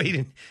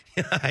 Wait,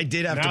 I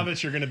did have now to.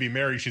 that you're going to be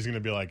married, she's going to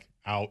be like,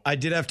 out. I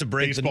did have to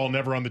break baseball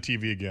never on the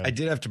TV again. I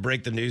did have to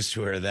break the news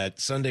to her that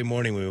Sunday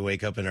morning when we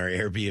wake up in our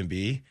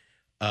Airbnb,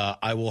 I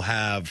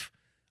have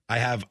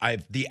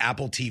the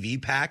Apple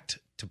TV packed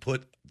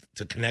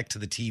to connect to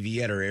the TV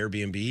at our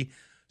Airbnb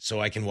so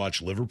I can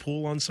watch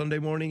Liverpool on Sunday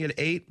morning at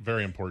 8.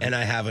 Very important. And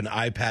I have an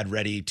iPad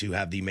ready to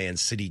have the Man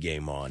City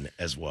game on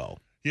as well.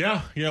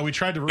 Yeah, we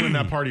tried to ruin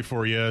that party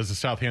for you as a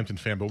Southampton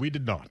fan, but we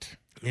did not.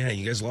 Yeah,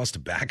 you guys lost to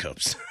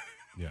backups.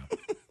 Yeah.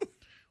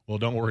 Well,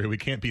 don't worry. We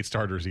can't beat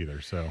starters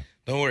either, so.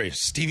 Don't worry.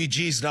 Stevie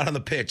G's not on the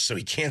pitch, so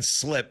he can't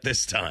slip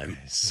this time.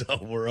 So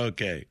we're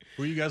okay.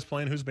 Who are you guys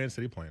playing? Who's Man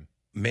City playing?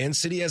 Man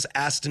City has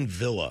Aston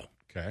Villa.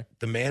 Okay.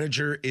 The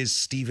manager is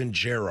Steven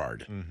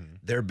Gerrard. Mm-hmm.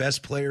 Their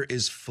best player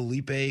is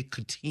Felipe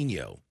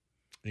Coutinho.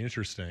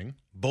 Interesting.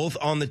 Both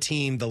on the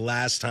team the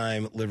last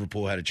time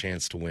Liverpool had a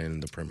chance to win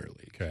the Premier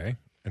League. Okay.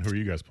 And who are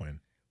you guys playing?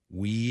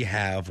 We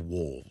have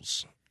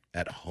Wolves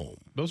at home.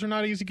 Those are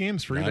not easy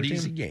games for either team. Not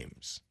easy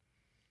games.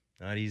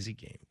 Not easy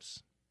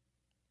games.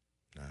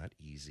 Not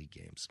easy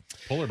games.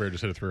 Polar Bear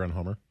just hit a 3-run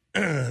homer.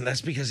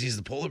 That's because he's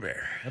the polar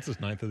bear. That's his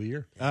 9th of the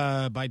year.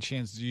 By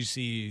chance, did you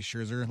see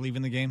Scherzer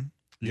leaving the game?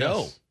 Yes.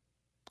 No.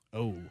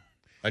 Oh.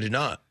 I did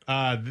not.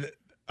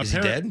 Is he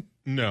dead?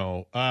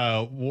 No.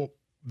 Well,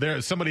 there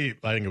somebody,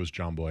 I think it was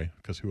John Boy,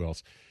 because who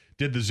else,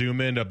 did the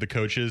zoom in of the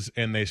coaches,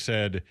 and they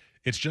said,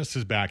 it's just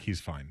his back, he's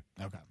fine.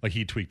 Okay. Like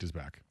he tweaked his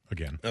back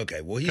again.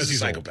 Okay, well, he's a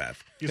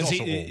psychopath. He's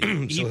also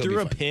old. He threw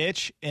a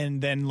pitch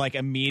and then like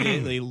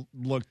immediately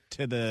looked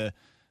to the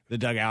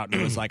dugout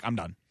and was like, I'm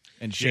done.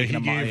 And shaking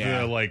him he gave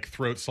the like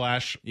throat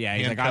slash. Yeah,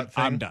 he's like,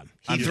 I'm done.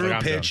 He threw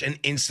a pitch and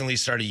instantly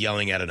started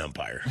yelling at an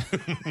umpire.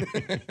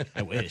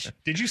 I wish.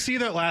 Did you see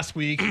that last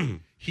week?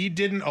 He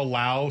didn't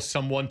allow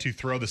someone to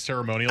throw the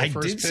ceremonial first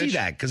pitch. I did see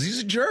that because he's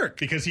a jerk.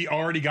 Because he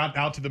already got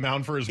out to the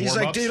mound for his warm-ups.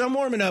 He's like, dude, I'm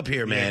warming up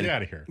here, man. Yeah, get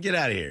out of here. Get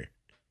out of here.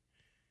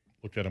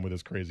 Looked at him with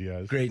his crazy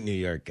eyes. Great New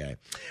York guy.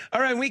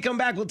 All right, when we come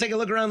back, we'll take a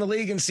look around the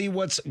league and see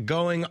what's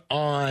going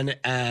on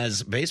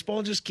as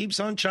baseball just keeps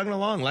on chugging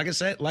along. Like I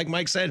said, like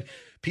Mike said,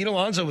 Pete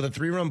Alonso with a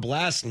 3-run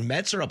blast.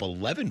 Mets are up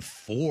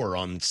 11-4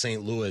 on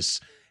St.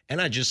 Louis.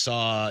 And I just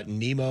saw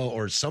Nemo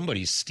or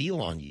somebody steal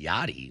on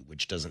Yachty,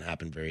 which doesn't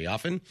happen very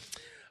often.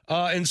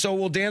 And so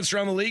we'll dance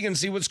around the league and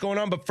see what's going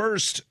on. But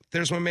first,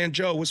 there's my man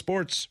Joe with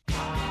sports.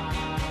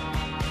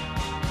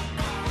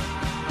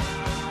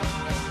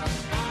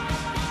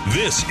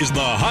 This is the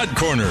Hot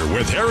Corner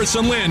with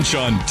Harrison Lynch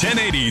on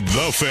 1080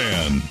 The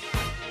Fan.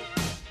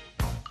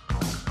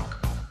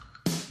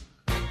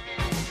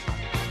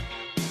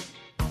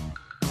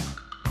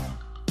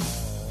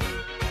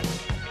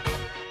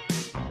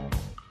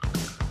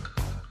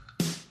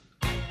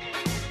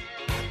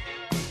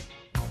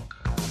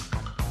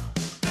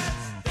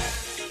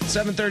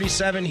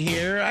 .737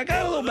 here. I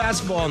got a little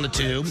basketball on the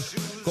tube.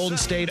 Golden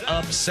State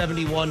up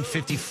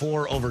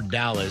 71-54 over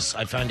Dallas.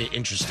 I find it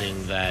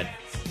interesting that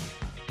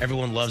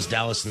everyone loves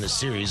Dallas in this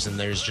series, and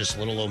there's just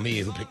little old me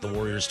who picked the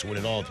Warriors to win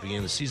it all at the beginning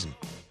of the season.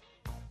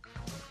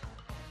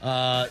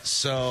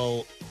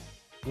 So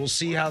we'll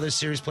see how this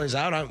series plays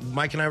out.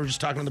 Mike and I were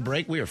just talking on the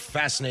break. We are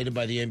fascinated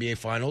by the NBA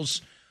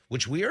Finals,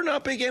 which we are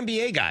not big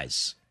NBA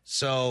guys.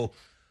 So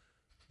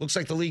looks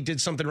like the league did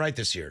something right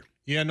this year.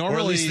 Yeah, normally, or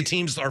at least the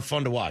teams are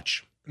fun to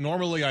watch.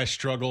 Normally I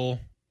struggle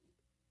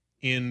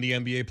in the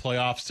NBA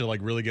playoffs to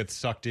like really get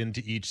sucked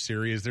into each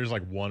series. There's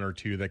like one or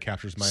two that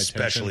captures my attention.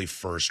 Especially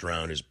first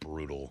round is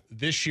brutal.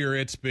 This year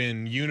it's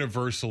been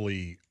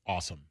universally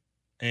awesome,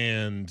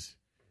 and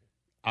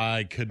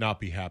I could not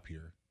be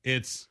happier.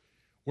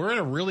 We're in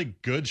a really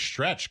good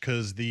stretch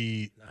because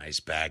nice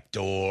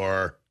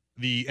backdoor.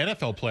 The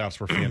NFL playoffs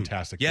were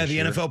fantastic. Yeah, the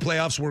NFL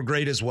playoffs were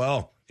great as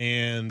well.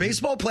 And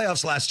baseball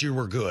playoffs last year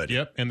were good.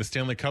 Yep, and the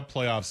Stanley Cup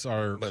playoffs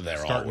are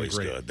they're always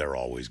good. They're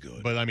always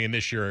good. But I mean,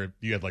 this year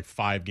you had like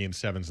 5 Game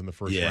 7s in the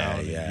first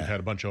round. Yeah. And you've had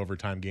a bunch of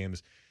overtime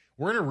games.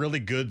 We're in a really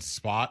good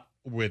spot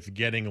with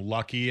getting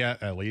lucky,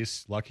 at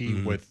least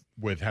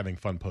with having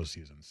fun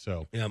postseasons.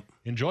 So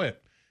enjoy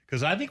it.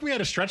 Because I think we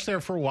had a stretch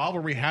there for a while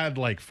where we had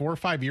like 4 or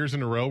 5 years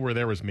in a row where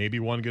there was maybe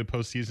one good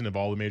postseason of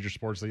all the major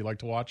sports that you like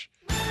to watch.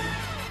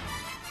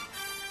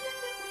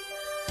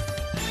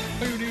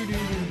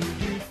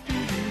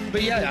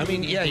 But yeah, I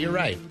mean, yeah, you're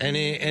right, and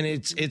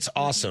it's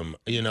awesome.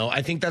 You know,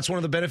 I think that's one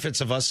of the benefits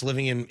of us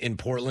living in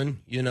Portland.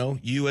 You know,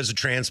 you as a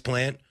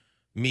transplant,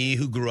 me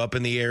who grew up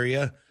in the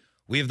area.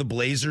 We have the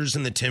Blazers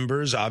and the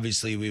Timbers.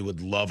 Obviously, we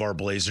would love our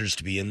Blazers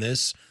to be in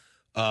this,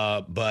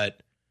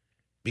 but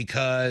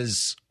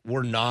because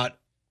we're not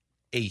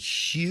a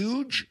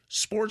huge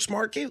sports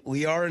market,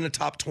 we are in the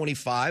top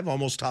 25,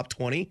 almost top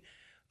 20.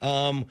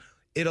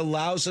 It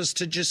allows us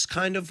to just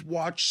kind of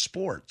watch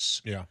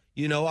sports. Yeah.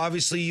 You know,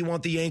 obviously you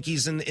want the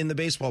Yankees in the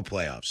baseball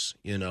playoffs.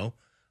 You know,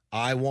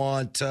 I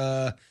want,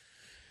 the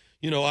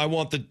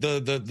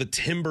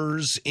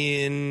Timbers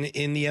in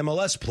the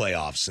MLS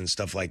playoffs and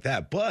stuff like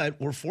that. But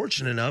we're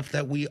fortunate enough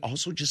that we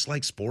also just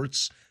like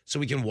sports, so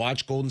we can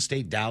watch Golden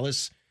State,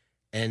 Dallas,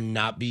 and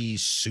not be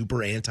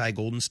super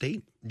anti-Golden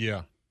State.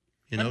 Yeah.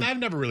 You know, I've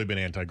never really been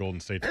anti-Golden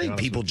State. I think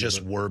people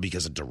just were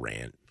because of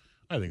Durant.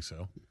 I think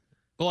so.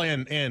 Well,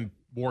 and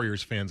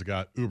Warriors fans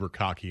got uber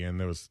cocky,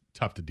 and it was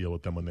tough to deal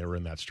with them when they were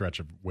in that stretch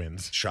of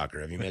wins. Shocker.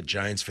 Have you met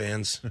Giants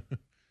fans?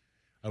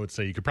 I would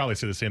say you could probably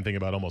say the same thing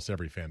about almost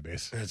every fan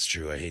base. That's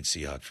true. I hate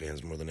Seahawks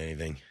fans more than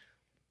anything.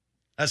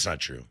 That's not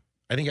true.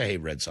 I think I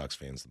hate Red Sox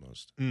fans the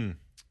most.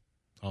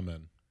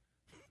 Amen.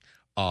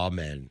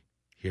 Amen.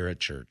 Here at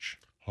church.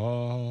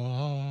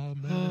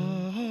 Amen.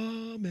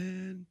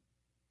 Amen.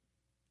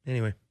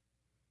 Anyway.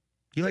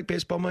 You like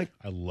baseball, Mike?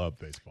 I love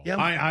baseball. Yeah.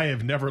 I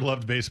have never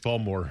loved baseball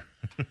more.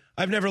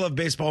 I've never loved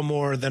baseball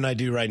more than I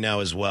do right now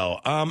as well.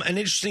 An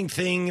interesting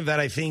thing that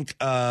I think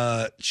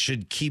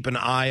should keep an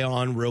eye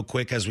on real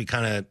quick as we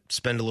kind of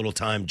spend a little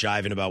time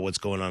jiving about what's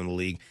going on in the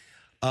league.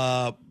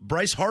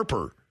 Bryce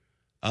Harper,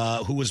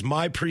 who was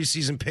my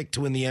preseason pick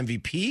to win the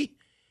MVP.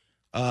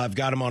 I've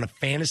got him on a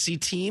fantasy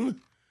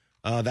team.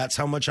 That's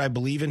how much I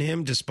believe in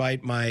him,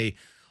 despite my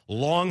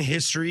long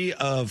history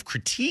of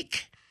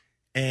critique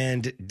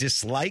and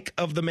dislike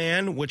of the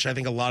man, which I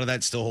think a lot of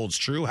that still holds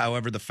true.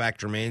 However, the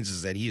fact remains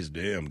is that he is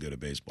damn good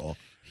at baseball.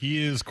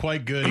 He is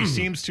quite good. He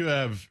seems to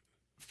have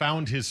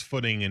found his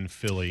footing in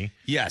Philly.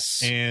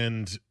 Yes.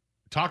 And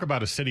talk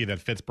about a city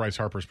that fits Bryce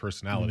Harper's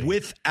personality.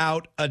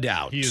 Without a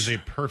doubt. He is a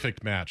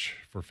perfect match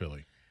for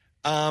Philly.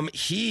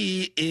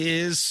 He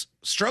is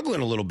struggling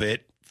a little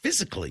bit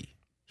physically.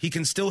 He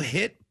can still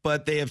hit,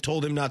 but they have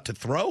told him not to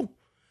throw.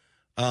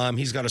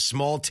 He's got a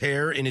small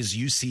tear in his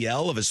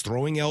UCL of his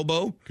throwing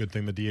elbow. Good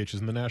thing the DH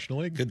is in the National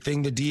League. Good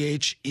thing the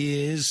DH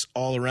is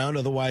all around.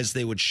 Otherwise,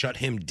 they would shut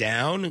him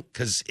down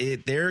because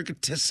they're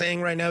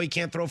saying right now he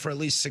can't throw for at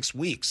least 6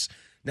 weeks.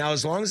 Now,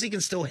 as long as he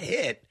can still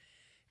hit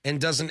and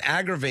doesn't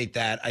aggravate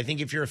that, I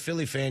think if you're a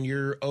Philly fan,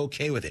 you're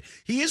okay with it.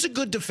 He is a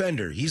good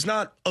defender. He's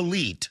not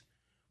elite,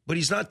 but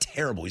he's not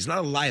terrible. He's not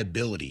a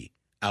liability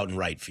out in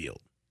right field.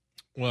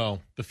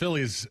 Well, the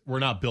Phillies were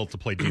not built to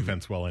play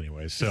defense well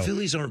anyway. So the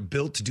Phillies aren't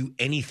built to do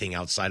anything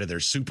outside of their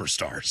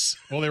superstars.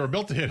 Well, they were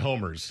built to hit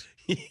homers.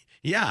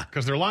 Yeah.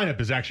 Because their lineup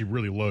is actually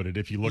really loaded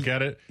if you look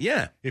at it.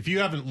 Yeah. If you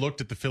haven't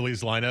looked at the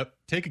Phillies lineup,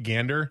 take a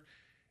gander.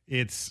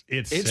 It's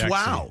sexy.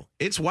 Wow.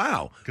 It's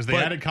wow. Because they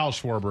added Kyle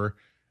Schwarber.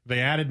 They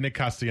added Nick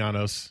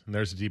Castellanos. And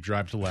there's a deep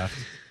drive to left.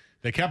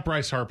 They kept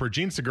Bryce Harper.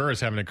 Gene Segura's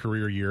having a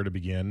career year to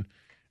begin.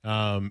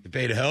 They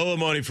paid a hell of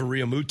money for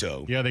Real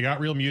Muto. Yeah, they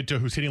got Real Muto,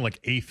 who's hitting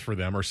like 8th for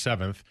them or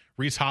 7th.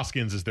 Rhys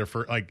Hoskins is their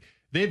first. Like,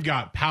 they've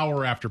got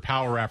power after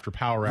power after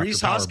power after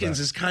Rhys power. Hoskins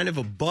is kind of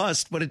a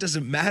bust, but it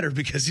doesn't matter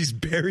because he's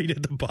buried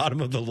at the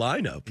bottom of the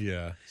lineup.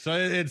 Yeah. So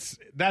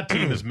that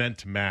team is meant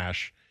to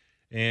mash.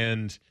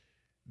 And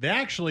they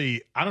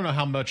actually, I don't know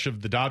how much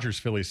of the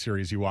Dodgers-Phillies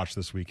series you watched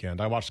this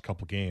weekend. I watched a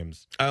couple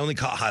games. I only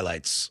caught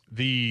highlights.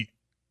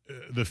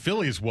 The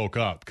Phillies woke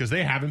up because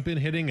they haven't been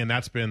hitting, and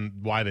that's been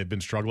why they've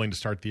been struggling to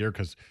start the year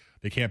because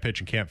they can't pitch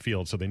and can't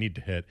field, so they need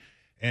to hit.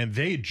 And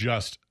they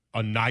just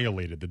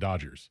annihilated the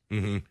Dodgers.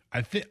 Mm-hmm.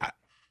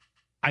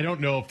 I don't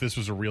know if this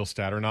was a real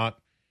stat or not,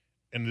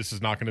 and this is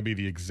not going to be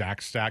the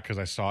exact stat because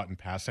I saw it in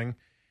passing.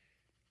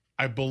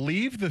 I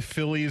believe the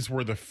Phillies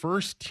were the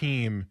first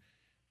team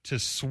to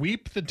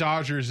sweep the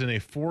Dodgers in a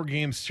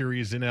 4-game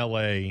series in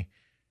L.A.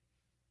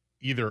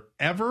 either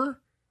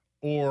ever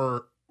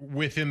or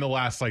within the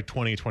last like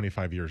 20,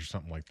 25 years or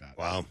something like that.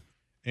 Wow.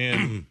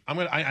 And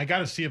I got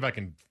to see if I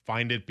can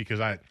find it because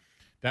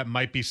that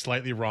might be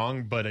slightly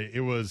wrong, but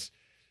it was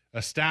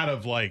a stat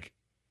of like,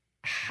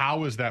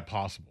 how is that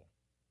possible?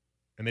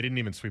 And they didn't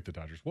even sweep the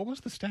Dodgers. What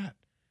was the stat?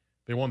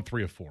 They won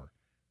 3 of 4.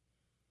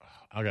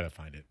 I got to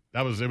find it.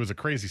 It was a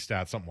crazy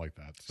stat, something like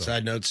that. So.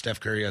 Side note, Steph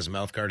Curry has a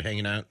mouth guard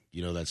hanging out.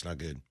 You know that's not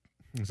good.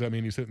 Does that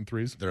mean he's hitting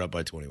threes? They're up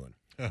by 21.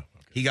 Oh, okay.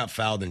 He got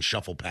fouled and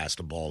shuffle passed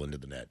a ball into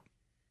the net.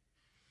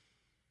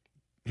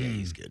 Yeah,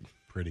 he's good.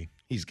 Pretty.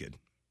 He's good.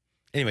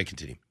 Anyway,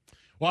 continue.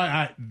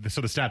 Well,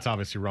 so the stat's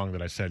obviously wrong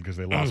that I said because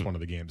they lost one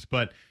of the games,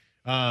 but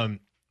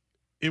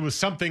it was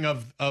something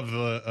of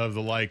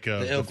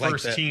the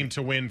first team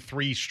to win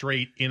 3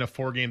 straight in a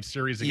 4-game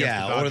series against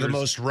the Dodgers. Or the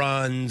most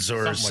runs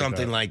or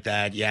something like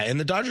that. Yeah, and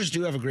the Dodgers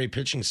do have a great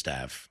pitching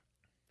staff.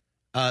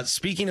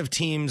 Speaking of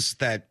teams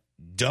that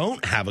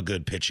don't have a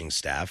good pitching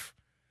staff,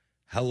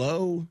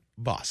 hello,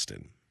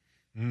 Boston.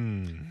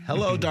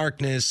 Hello,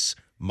 darkness,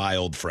 my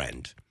old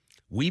friend.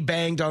 We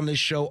banged on this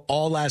show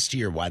all last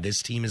year why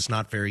this team is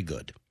not very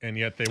good. And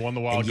yet they won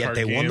the wild card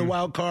game. won the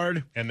wild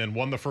card. And then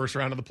won the first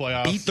round of the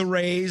playoffs. Beat the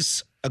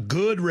Rays, a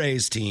good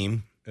Rays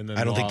team. And then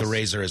I don't think the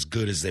Rays are as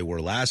good as they were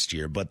last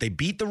year, but they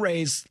beat the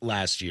Rays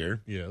last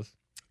year. Yes.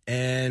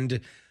 And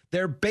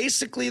they're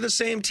basically the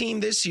same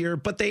team this year,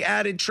 but they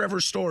added Trevor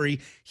Story.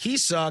 He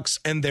sucks,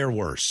 and they're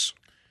worse.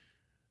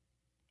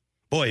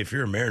 Boy, if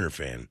you're a Mariner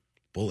fan,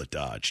 bullet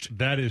dodged.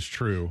 That is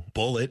true.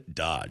 Bullet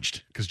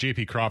dodged. Because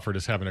J.P. Crawford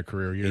is having a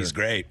career year. He's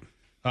great.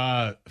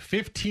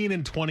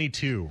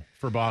 15-22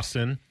 for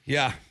Boston.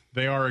 Yeah.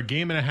 They are a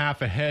game and a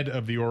half ahead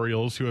of the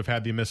Orioles, who have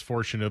had the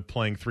misfortune of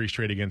playing 3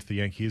 straight against the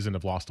Yankees and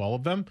have lost all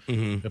of them.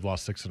 Mm-hmm. They've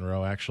lost 6 in a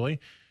row, actually.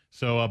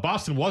 So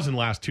Boston was in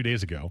last 2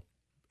 days ago,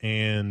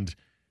 and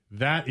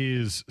that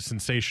is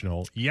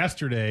sensational.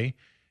 Yesterday,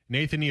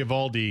 Nathan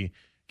Eovaldi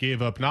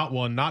gave up not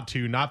 1, not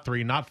 2, not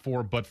 3, not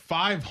 4, but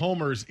 5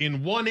 homers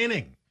in 1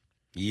 inning.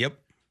 Yep.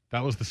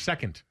 That was the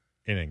second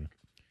inning.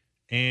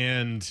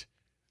 And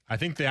I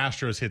think the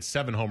Astros hit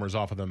 7 homers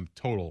off of them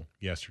total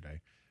yesterday.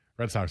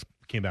 Red Sox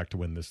came back to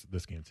win this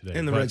game today.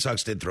 And the Red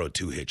Sox did throw a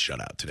 2-hit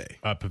shutout today.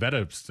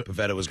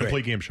 Pivetta was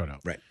complete great. Game shutout.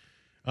 Right.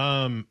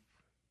 I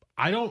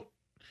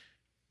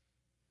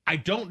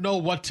don't know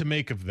what to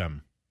make of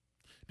them,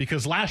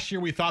 because last year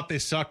we thought they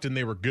sucked and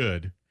they were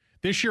good.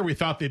 This year we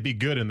thought they'd be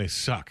good and they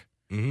suck.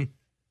 Mm-hmm.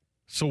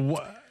 So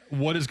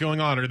what is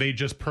going on? Are they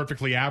just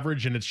perfectly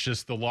average and it's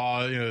just the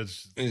law?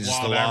 It's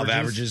just the law of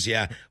averages.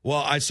 Yeah.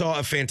 Well, I saw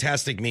a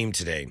fantastic meme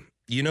today.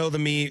 You know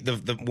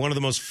the one of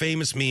the most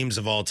famous memes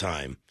of all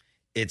time.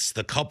 It's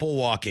the couple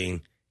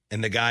walking,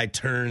 and the guy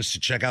turns to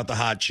check out the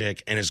hot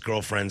chick, and his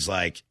girlfriend's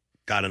like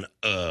got an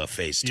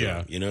face to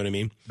him. You know what I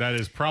mean? That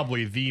is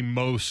probably the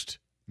most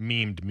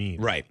memed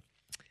meme. Right.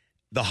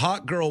 The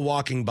hot girl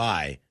walking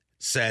by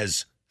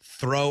says,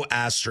 "Throw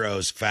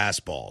Astros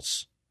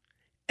fastballs,"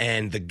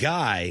 and the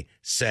guy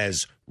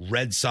says,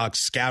 "Red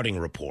Sox scouting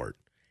report."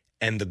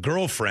 And the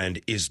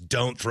girlfriend is,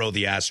 "Don't throw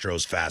the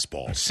Astros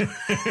fastballs."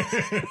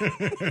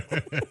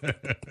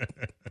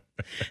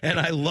 And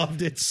I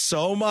loved it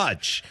so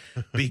much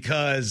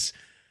because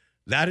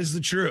that is the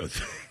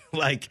truth.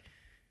 Like,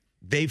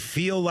 they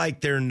feel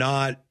like they're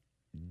not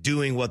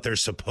doing what they're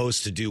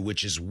supposed to do,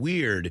 which is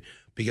weird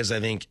because I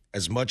think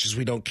as much as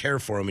we don't care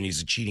for him and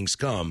he's a cheating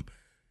scum,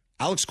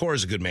 Alex Cora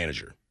is a good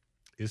manager.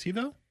 Is he,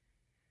 though?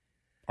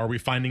 Are we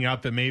finding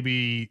out that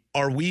maybe...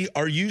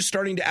 Are you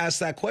starting to ask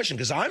that question?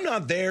 Because I'm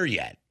not there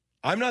yet.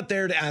 I'm not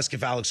there to ask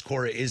if Alex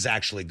Cora is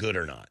actually good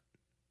or not.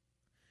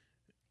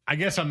 I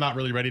guess I'm not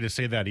really ready to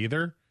say that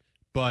either,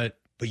 but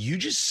you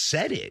just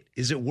said it.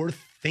 Is it worth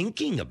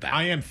thinking about?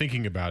 I am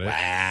thinking about it.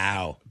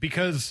 Wow.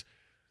 Because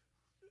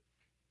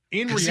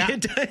in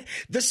reality,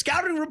 the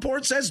scouting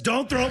report says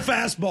don't throw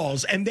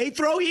fastballs, and they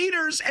throw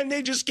heaters, and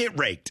they just get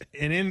raked.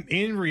 And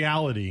in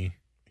reality,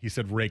 he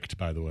said raked,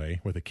 by the way,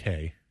 with a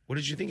K. What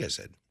did you think I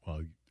said?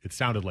 Well, it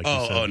sounded like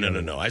you said. Oh,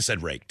 no. I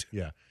said raked.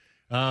 Yeah.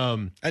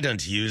 I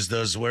don't use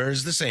those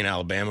words. This ain't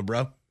Alabama,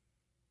 bro.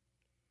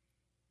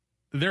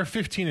 They're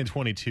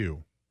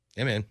 15-22.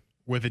 Yeah, man.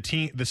 With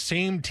the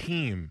same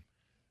team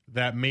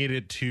that made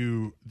it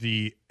to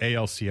the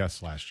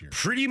ALCS last year.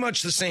 Pretty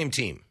much the same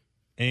team.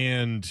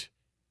 And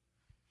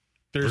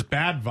there's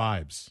bad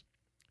vibes.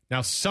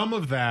 Now, some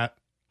of that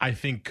I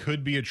think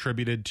could be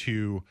attributed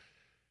to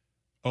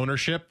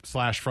ownership /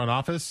 front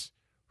office,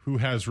 who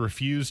has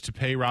refused to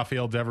pay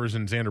Rafael Devers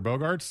and Xander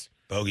Bogaerts.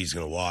 Bogey's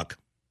going to walk.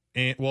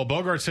 And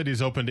Bogaerts said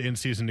he's open to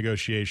in-season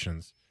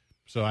negotiations.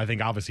 So I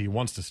think obviously he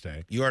wants to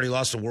stay. You already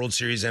lost a World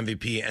Series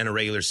MVP and a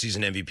regular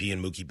season MVP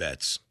in Mookie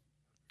Betts,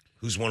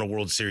 who's won a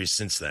World Series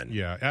since then.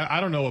 Yeah,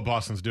 I don't know what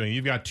Boston's doing.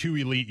 You've got 2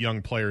 elite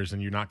young players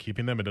and you're not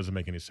keeping them. It doesn't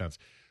make any sense.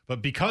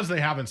 But because they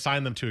haven't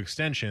signed them to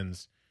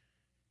extensions,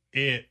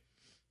 it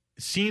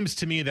seems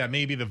to me that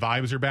maybe the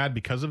vibes are bad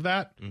because of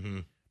that.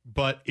 Mm-hmm.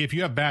 But if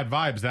you have bad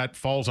vibes, that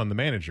falls on the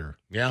manager.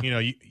 Yeah.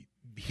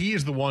 He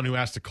is the one who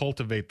has to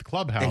cultivate the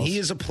clubhouse. And he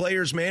is a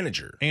player's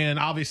manager. And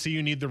obviously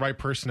you need the right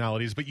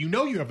personalities, but you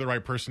have the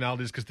right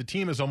personalities because the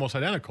team is almost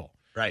identical.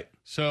 Right.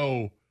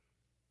 So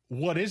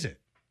what is it?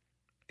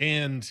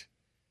 And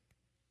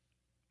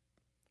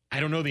I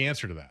don't know the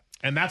answer to that.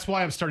 And that's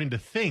why I'm starting to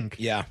think,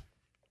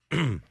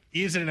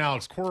 is it an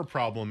Alex Cora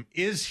problem?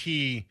 Is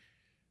he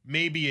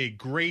maybe a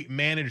great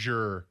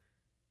manager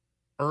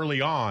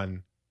early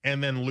on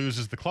and then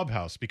loses the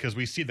clubhouse? Because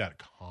we see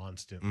that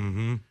constantly.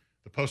 Mm-hmm.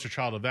 The poster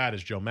child of that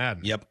is Joe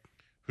Madden. Yep.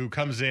 Who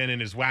comes in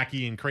and is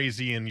wacky and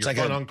crazy and your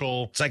fun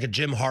uncle. It's like a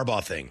Jim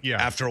Harbaugh thing.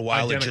 Yeah. After a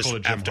while,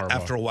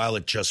 After a while,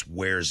 it just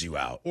wears you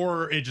out.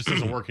 Or it just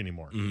doesn't work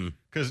anymore.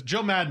 Because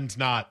Joe Madden's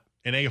not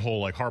an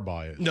a-hole like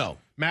Harbaugh is. No.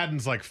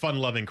 Madden's like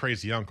fun-loving,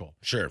 crazy uncle.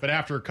 Sure. But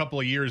after a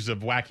couple of years of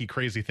wacky,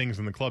 crazy things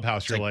in the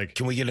clubhouse, you're like,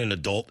 can we get an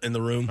adult in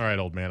the room? All right,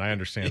 old man, I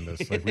understand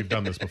this. Like, we've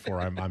done this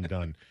before. I'm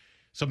done.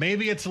 So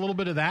maybe it's a little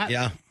bit of that.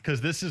 Yeah.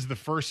 Because this is the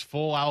first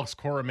full Alex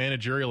Cora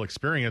managerial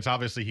experience.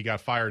 Obviously, he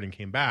got fired and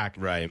came back.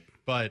 Right.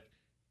 But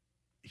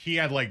he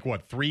had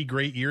 3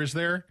 great years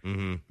there.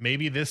 Mm-hmm.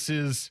 Maybe this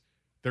is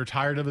they're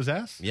tired of his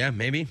ass? Yeah,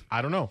 maybe.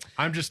 I don't know.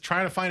 I'm just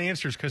trying to find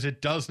answers because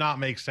it does not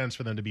make sense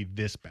for them to be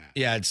this bad.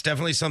 Yeah, it's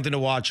definitely something to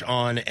watch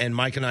on, and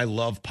Mike and I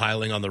love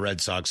piling on the Red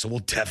Sox, so we'll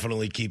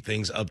definitely keep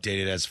things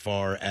updated as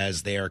far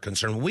as they are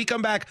concerned. When we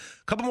come back,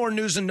 a couple more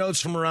news and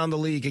notes from around the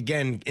league.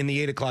 Again, in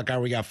the 8 o'clock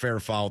hour, we got fair or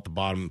foul at the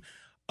bottom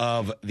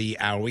of the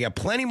hour. We got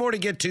plenty more to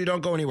get to.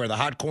 Don't go anywhere. The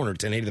Hot Corner,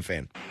 1080 The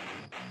Fan.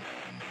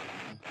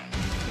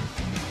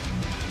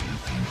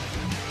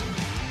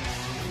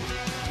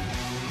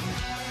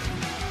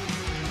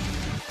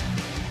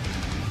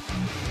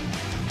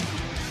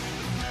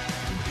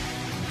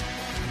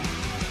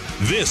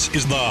 This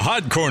is the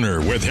Hot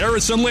Corner with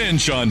Harrison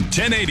Lynch on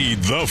 1080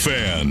 The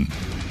Fan.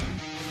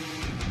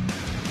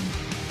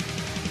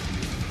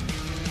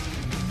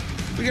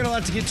 We got a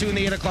lot to get to in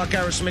the 8 o'clock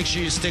hour, so make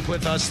sure you stick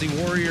with us. The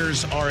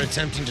Warriors are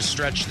attempting to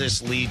stretch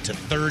this lead to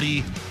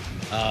 30.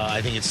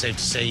 I think it's safe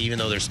to say, even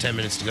though there's 10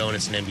 minutes to go and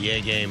it's an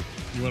NBA game.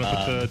 You want to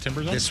put the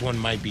Timbers on? This one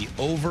might be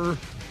over.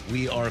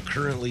 We are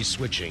currently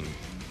switching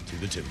to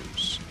the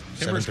Timbers.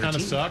 Timbers kind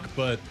of suck,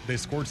 but they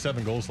scored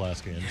 7 goals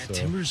last game. Yeah, so.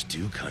 Timbers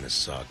do kind of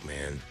suck,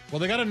 man. Well,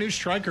 they got a new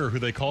striker who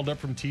they called up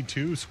from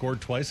T2,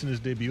 scored twice in his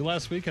debut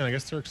last week, and I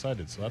guess they're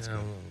excited, so that's good.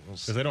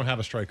 Because they don't have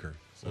a striker.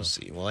 So. We'll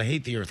see. Well, I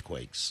hate the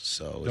earthquakes,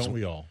 so... Don't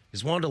we all?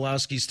 Is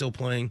Wondolowski still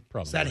playing?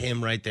 Probably. Is that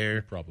him right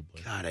there?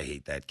 Probably. God, I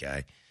hate that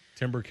guy.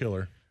 Timber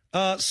killer.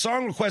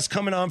 Song request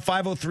coming on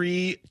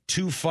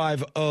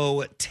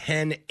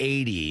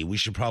 503-250-1080. We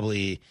should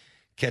probably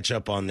catch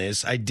up on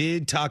this. I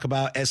did talk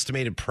about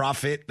Estimated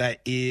Profit. That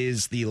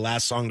is the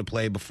last song to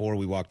play before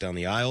we walk down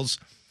the aisles.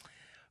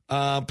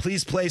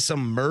 Please play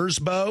some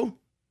Mersbo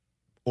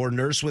or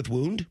Nurse with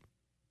Wound. Do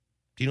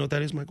you know what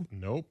that is, Michael?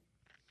 Nope.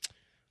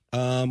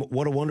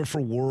 What a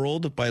Wonderful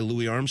World by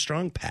Louis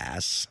Armstrong.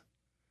 Pass.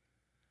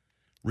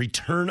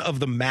 Return of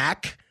the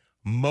Mac.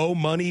 Mo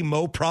Money,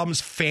 Mo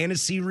Problems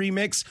Fantasy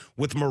Remix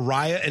with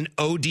Mariah and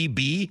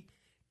ODB.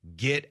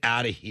 Get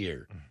out of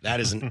here. That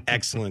is an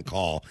excellent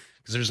call.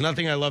 Because there's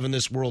nothing I love in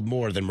this world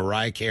more than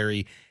Mariah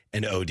Carey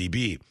and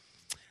ODB.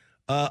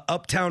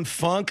 Uptown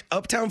Funk.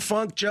 Uptown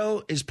Funk,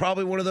 Joe, is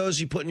probably one of those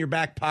you put in your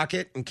back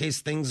pocket in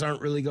case things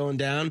aren't really going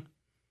down.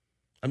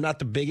 I'm not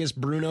the biggest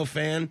Bruno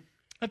fan.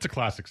 That's a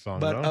classic song,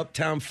 but though.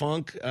 Uptown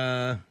Funk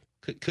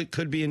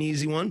could be an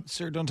easy one.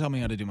 Sir, don't tell me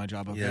how to do my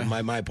job, okay? Yeah,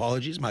 my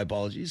apologies. My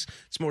apologies.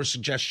 It's more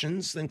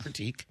suggestions than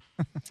critique.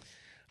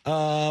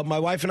 My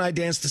wife and I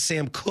danced to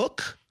Sam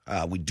Cooke.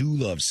 We do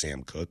love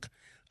Sam Cooke.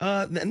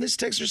 And this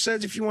texter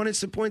says, if you want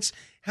instant points,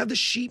 have the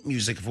sheet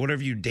music of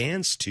whatever you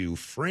dance to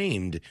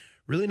framed.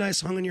 Really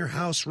nice, hung in your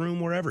house, room,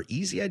 wherever.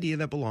 Easy idea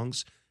that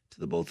belongs to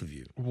the both of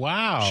you.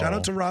 Wow. Shout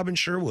out to Robin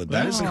Sherwood.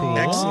 That is an cool.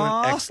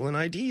 excellent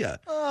idea.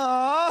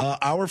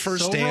 Our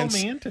first dance.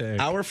 Romantic.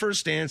 Our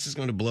first dance is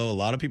going to blow a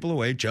lot of people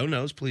away. Joe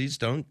knows. Please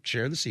don't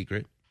share the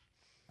secret.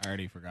 I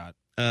already forgot.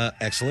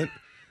 Excellent.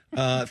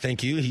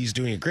 Thank you. He's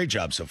doing a great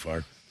job so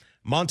far.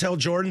 Montel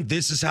Jordan,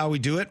 This Is How We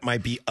Do It,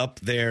 might be up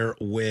there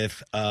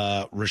with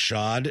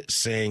Rashad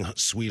saying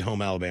Sweet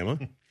Home Alabama.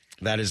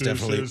 That is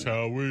definitely This is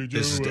how we do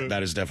it.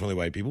 That is definitely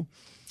white people.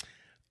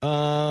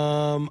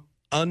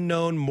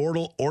 Unknown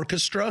Mortal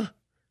Orchestra.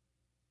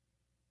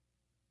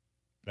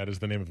 That is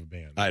the name of a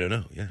band. I don't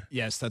know. Yeah.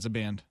 Yes, that's a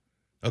band.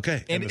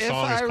 Okay. And the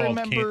song is called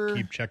Can't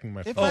Keep Checking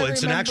My Phone. Oh,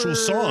 it's an actual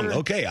song.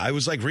 Okay. I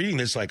was like reading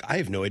this like I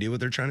have no idea what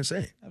they're trying to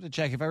say. I have to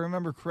check. If I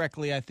remember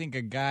correctly, I think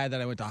a guy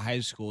that I went to high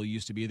school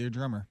used to be their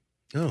drummer.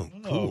 Oh,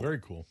 cool. Oh, very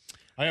cool.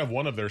 I have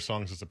one of their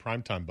songs as a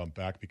primetime bump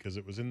back because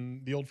it was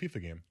in the old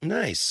FIFA game.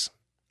 Nice.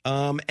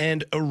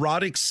 And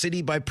Erotic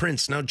City by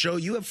Prince. Now, Joe,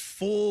 you have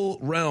full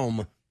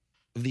realm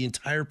of the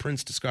entire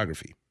Prince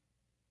discography.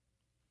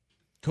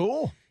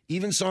 Cool.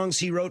 Even songs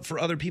he wrote for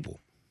other people.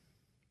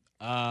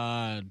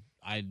 I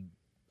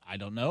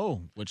don't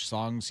know which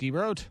songs he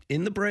wrote.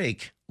 In the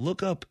break,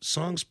 look up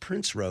songs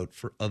Prince wrote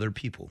for other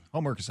people.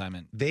 Homework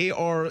assignment.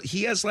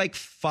 He has like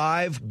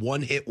 5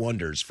 one-hit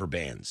wonders for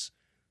bands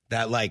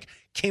that like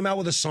came out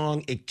with a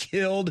song, it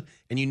killed,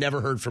 and you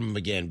never heard from him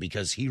again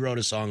because he wrote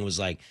a song and was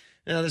like,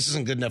 no, this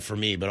isn't good enough for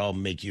me, but I'll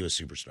make you a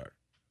superstar.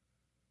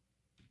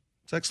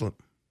 It's excellent.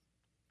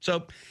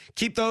 So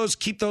keep those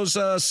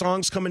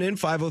songs coming in,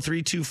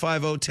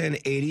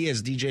 503-250-1080,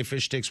 as DJ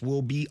Fish Sticks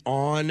will be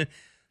on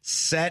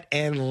set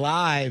and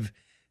live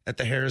at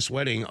the Harris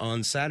wedding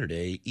on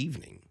Saturday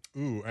evening.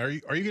 Ooh, are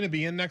you going to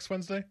be in next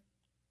Wednesday?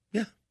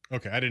 Yeah.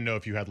 Okay, I didn't know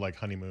if you had like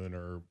honeymoon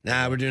or...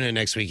 Nah, we're doing it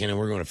next weekend, and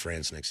we're going to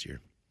France next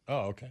year.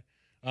 Oh, okay.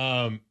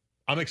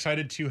 I'm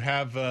excited to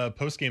have a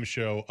post-game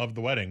show of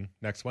the wedding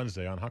next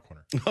Wednesday on Hot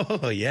Corner.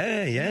 Oh,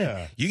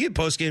 yeah. You get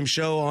post-game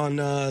show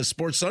on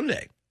Sports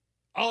Sunday.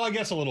 Oh, I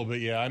guess a little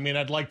bit, yeah. I mean,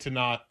 I'd like to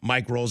not...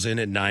 Mike rolls in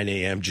at 9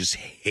 a.m. just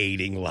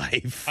hating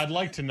life. I'd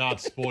like to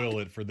not spoil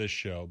it for this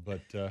show,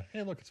 but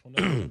hey, look, it's one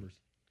of the numbers.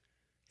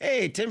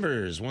 Hey,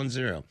 Timbers,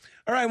 1-0. All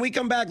right, we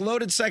come back,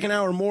 loaded second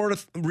hour, more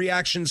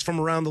reactions from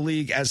around the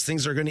league as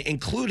things are going to,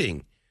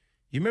 including,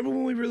 you remember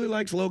when we really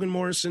liked Logan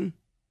Morrison?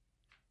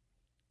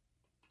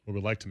 We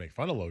would like to make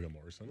fun of Logan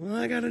Morrison. Well,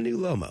 I got a new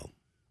Lomo.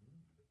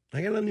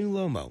 I got a new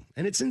Lomo,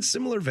 and it's in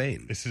similar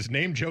vein. Is his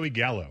name Joey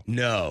Gallo?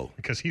 No.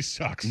 Because he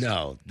sucks.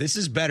 No. This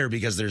is better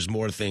because there's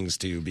more things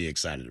to be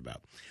excited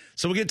about.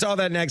 So we'll get to all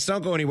that next.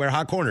 Don't go anywhere.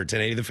 Hot Corner,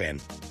 1080 The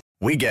Fan.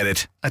 We get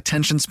it.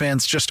 Attention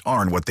spans just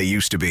aren't what they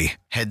used to be.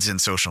 Heads in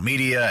social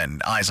media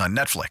and eyes on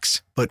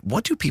Netflix. But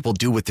what do people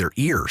do with their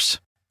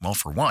ears? Well,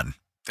 for one,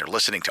 they're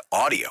listening to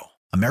audio.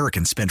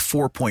 Americans spend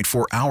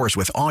 4.4 hours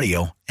with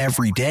audio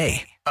every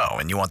day. Oh,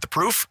 and you want the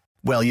proof?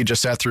 Well, you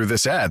just sat through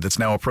this ad that's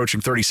now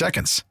approaching 30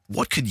 seconds.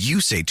 What could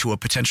you say to a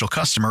potential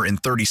customer in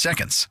 30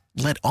 seconds?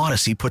 Let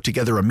Odyssey put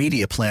together a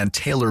media plan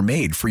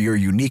tailor-made for your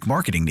unique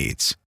marketing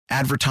needs.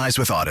 Advertise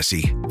with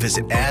Odyssey.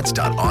 Visit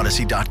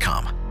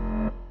ads.odyssey.com.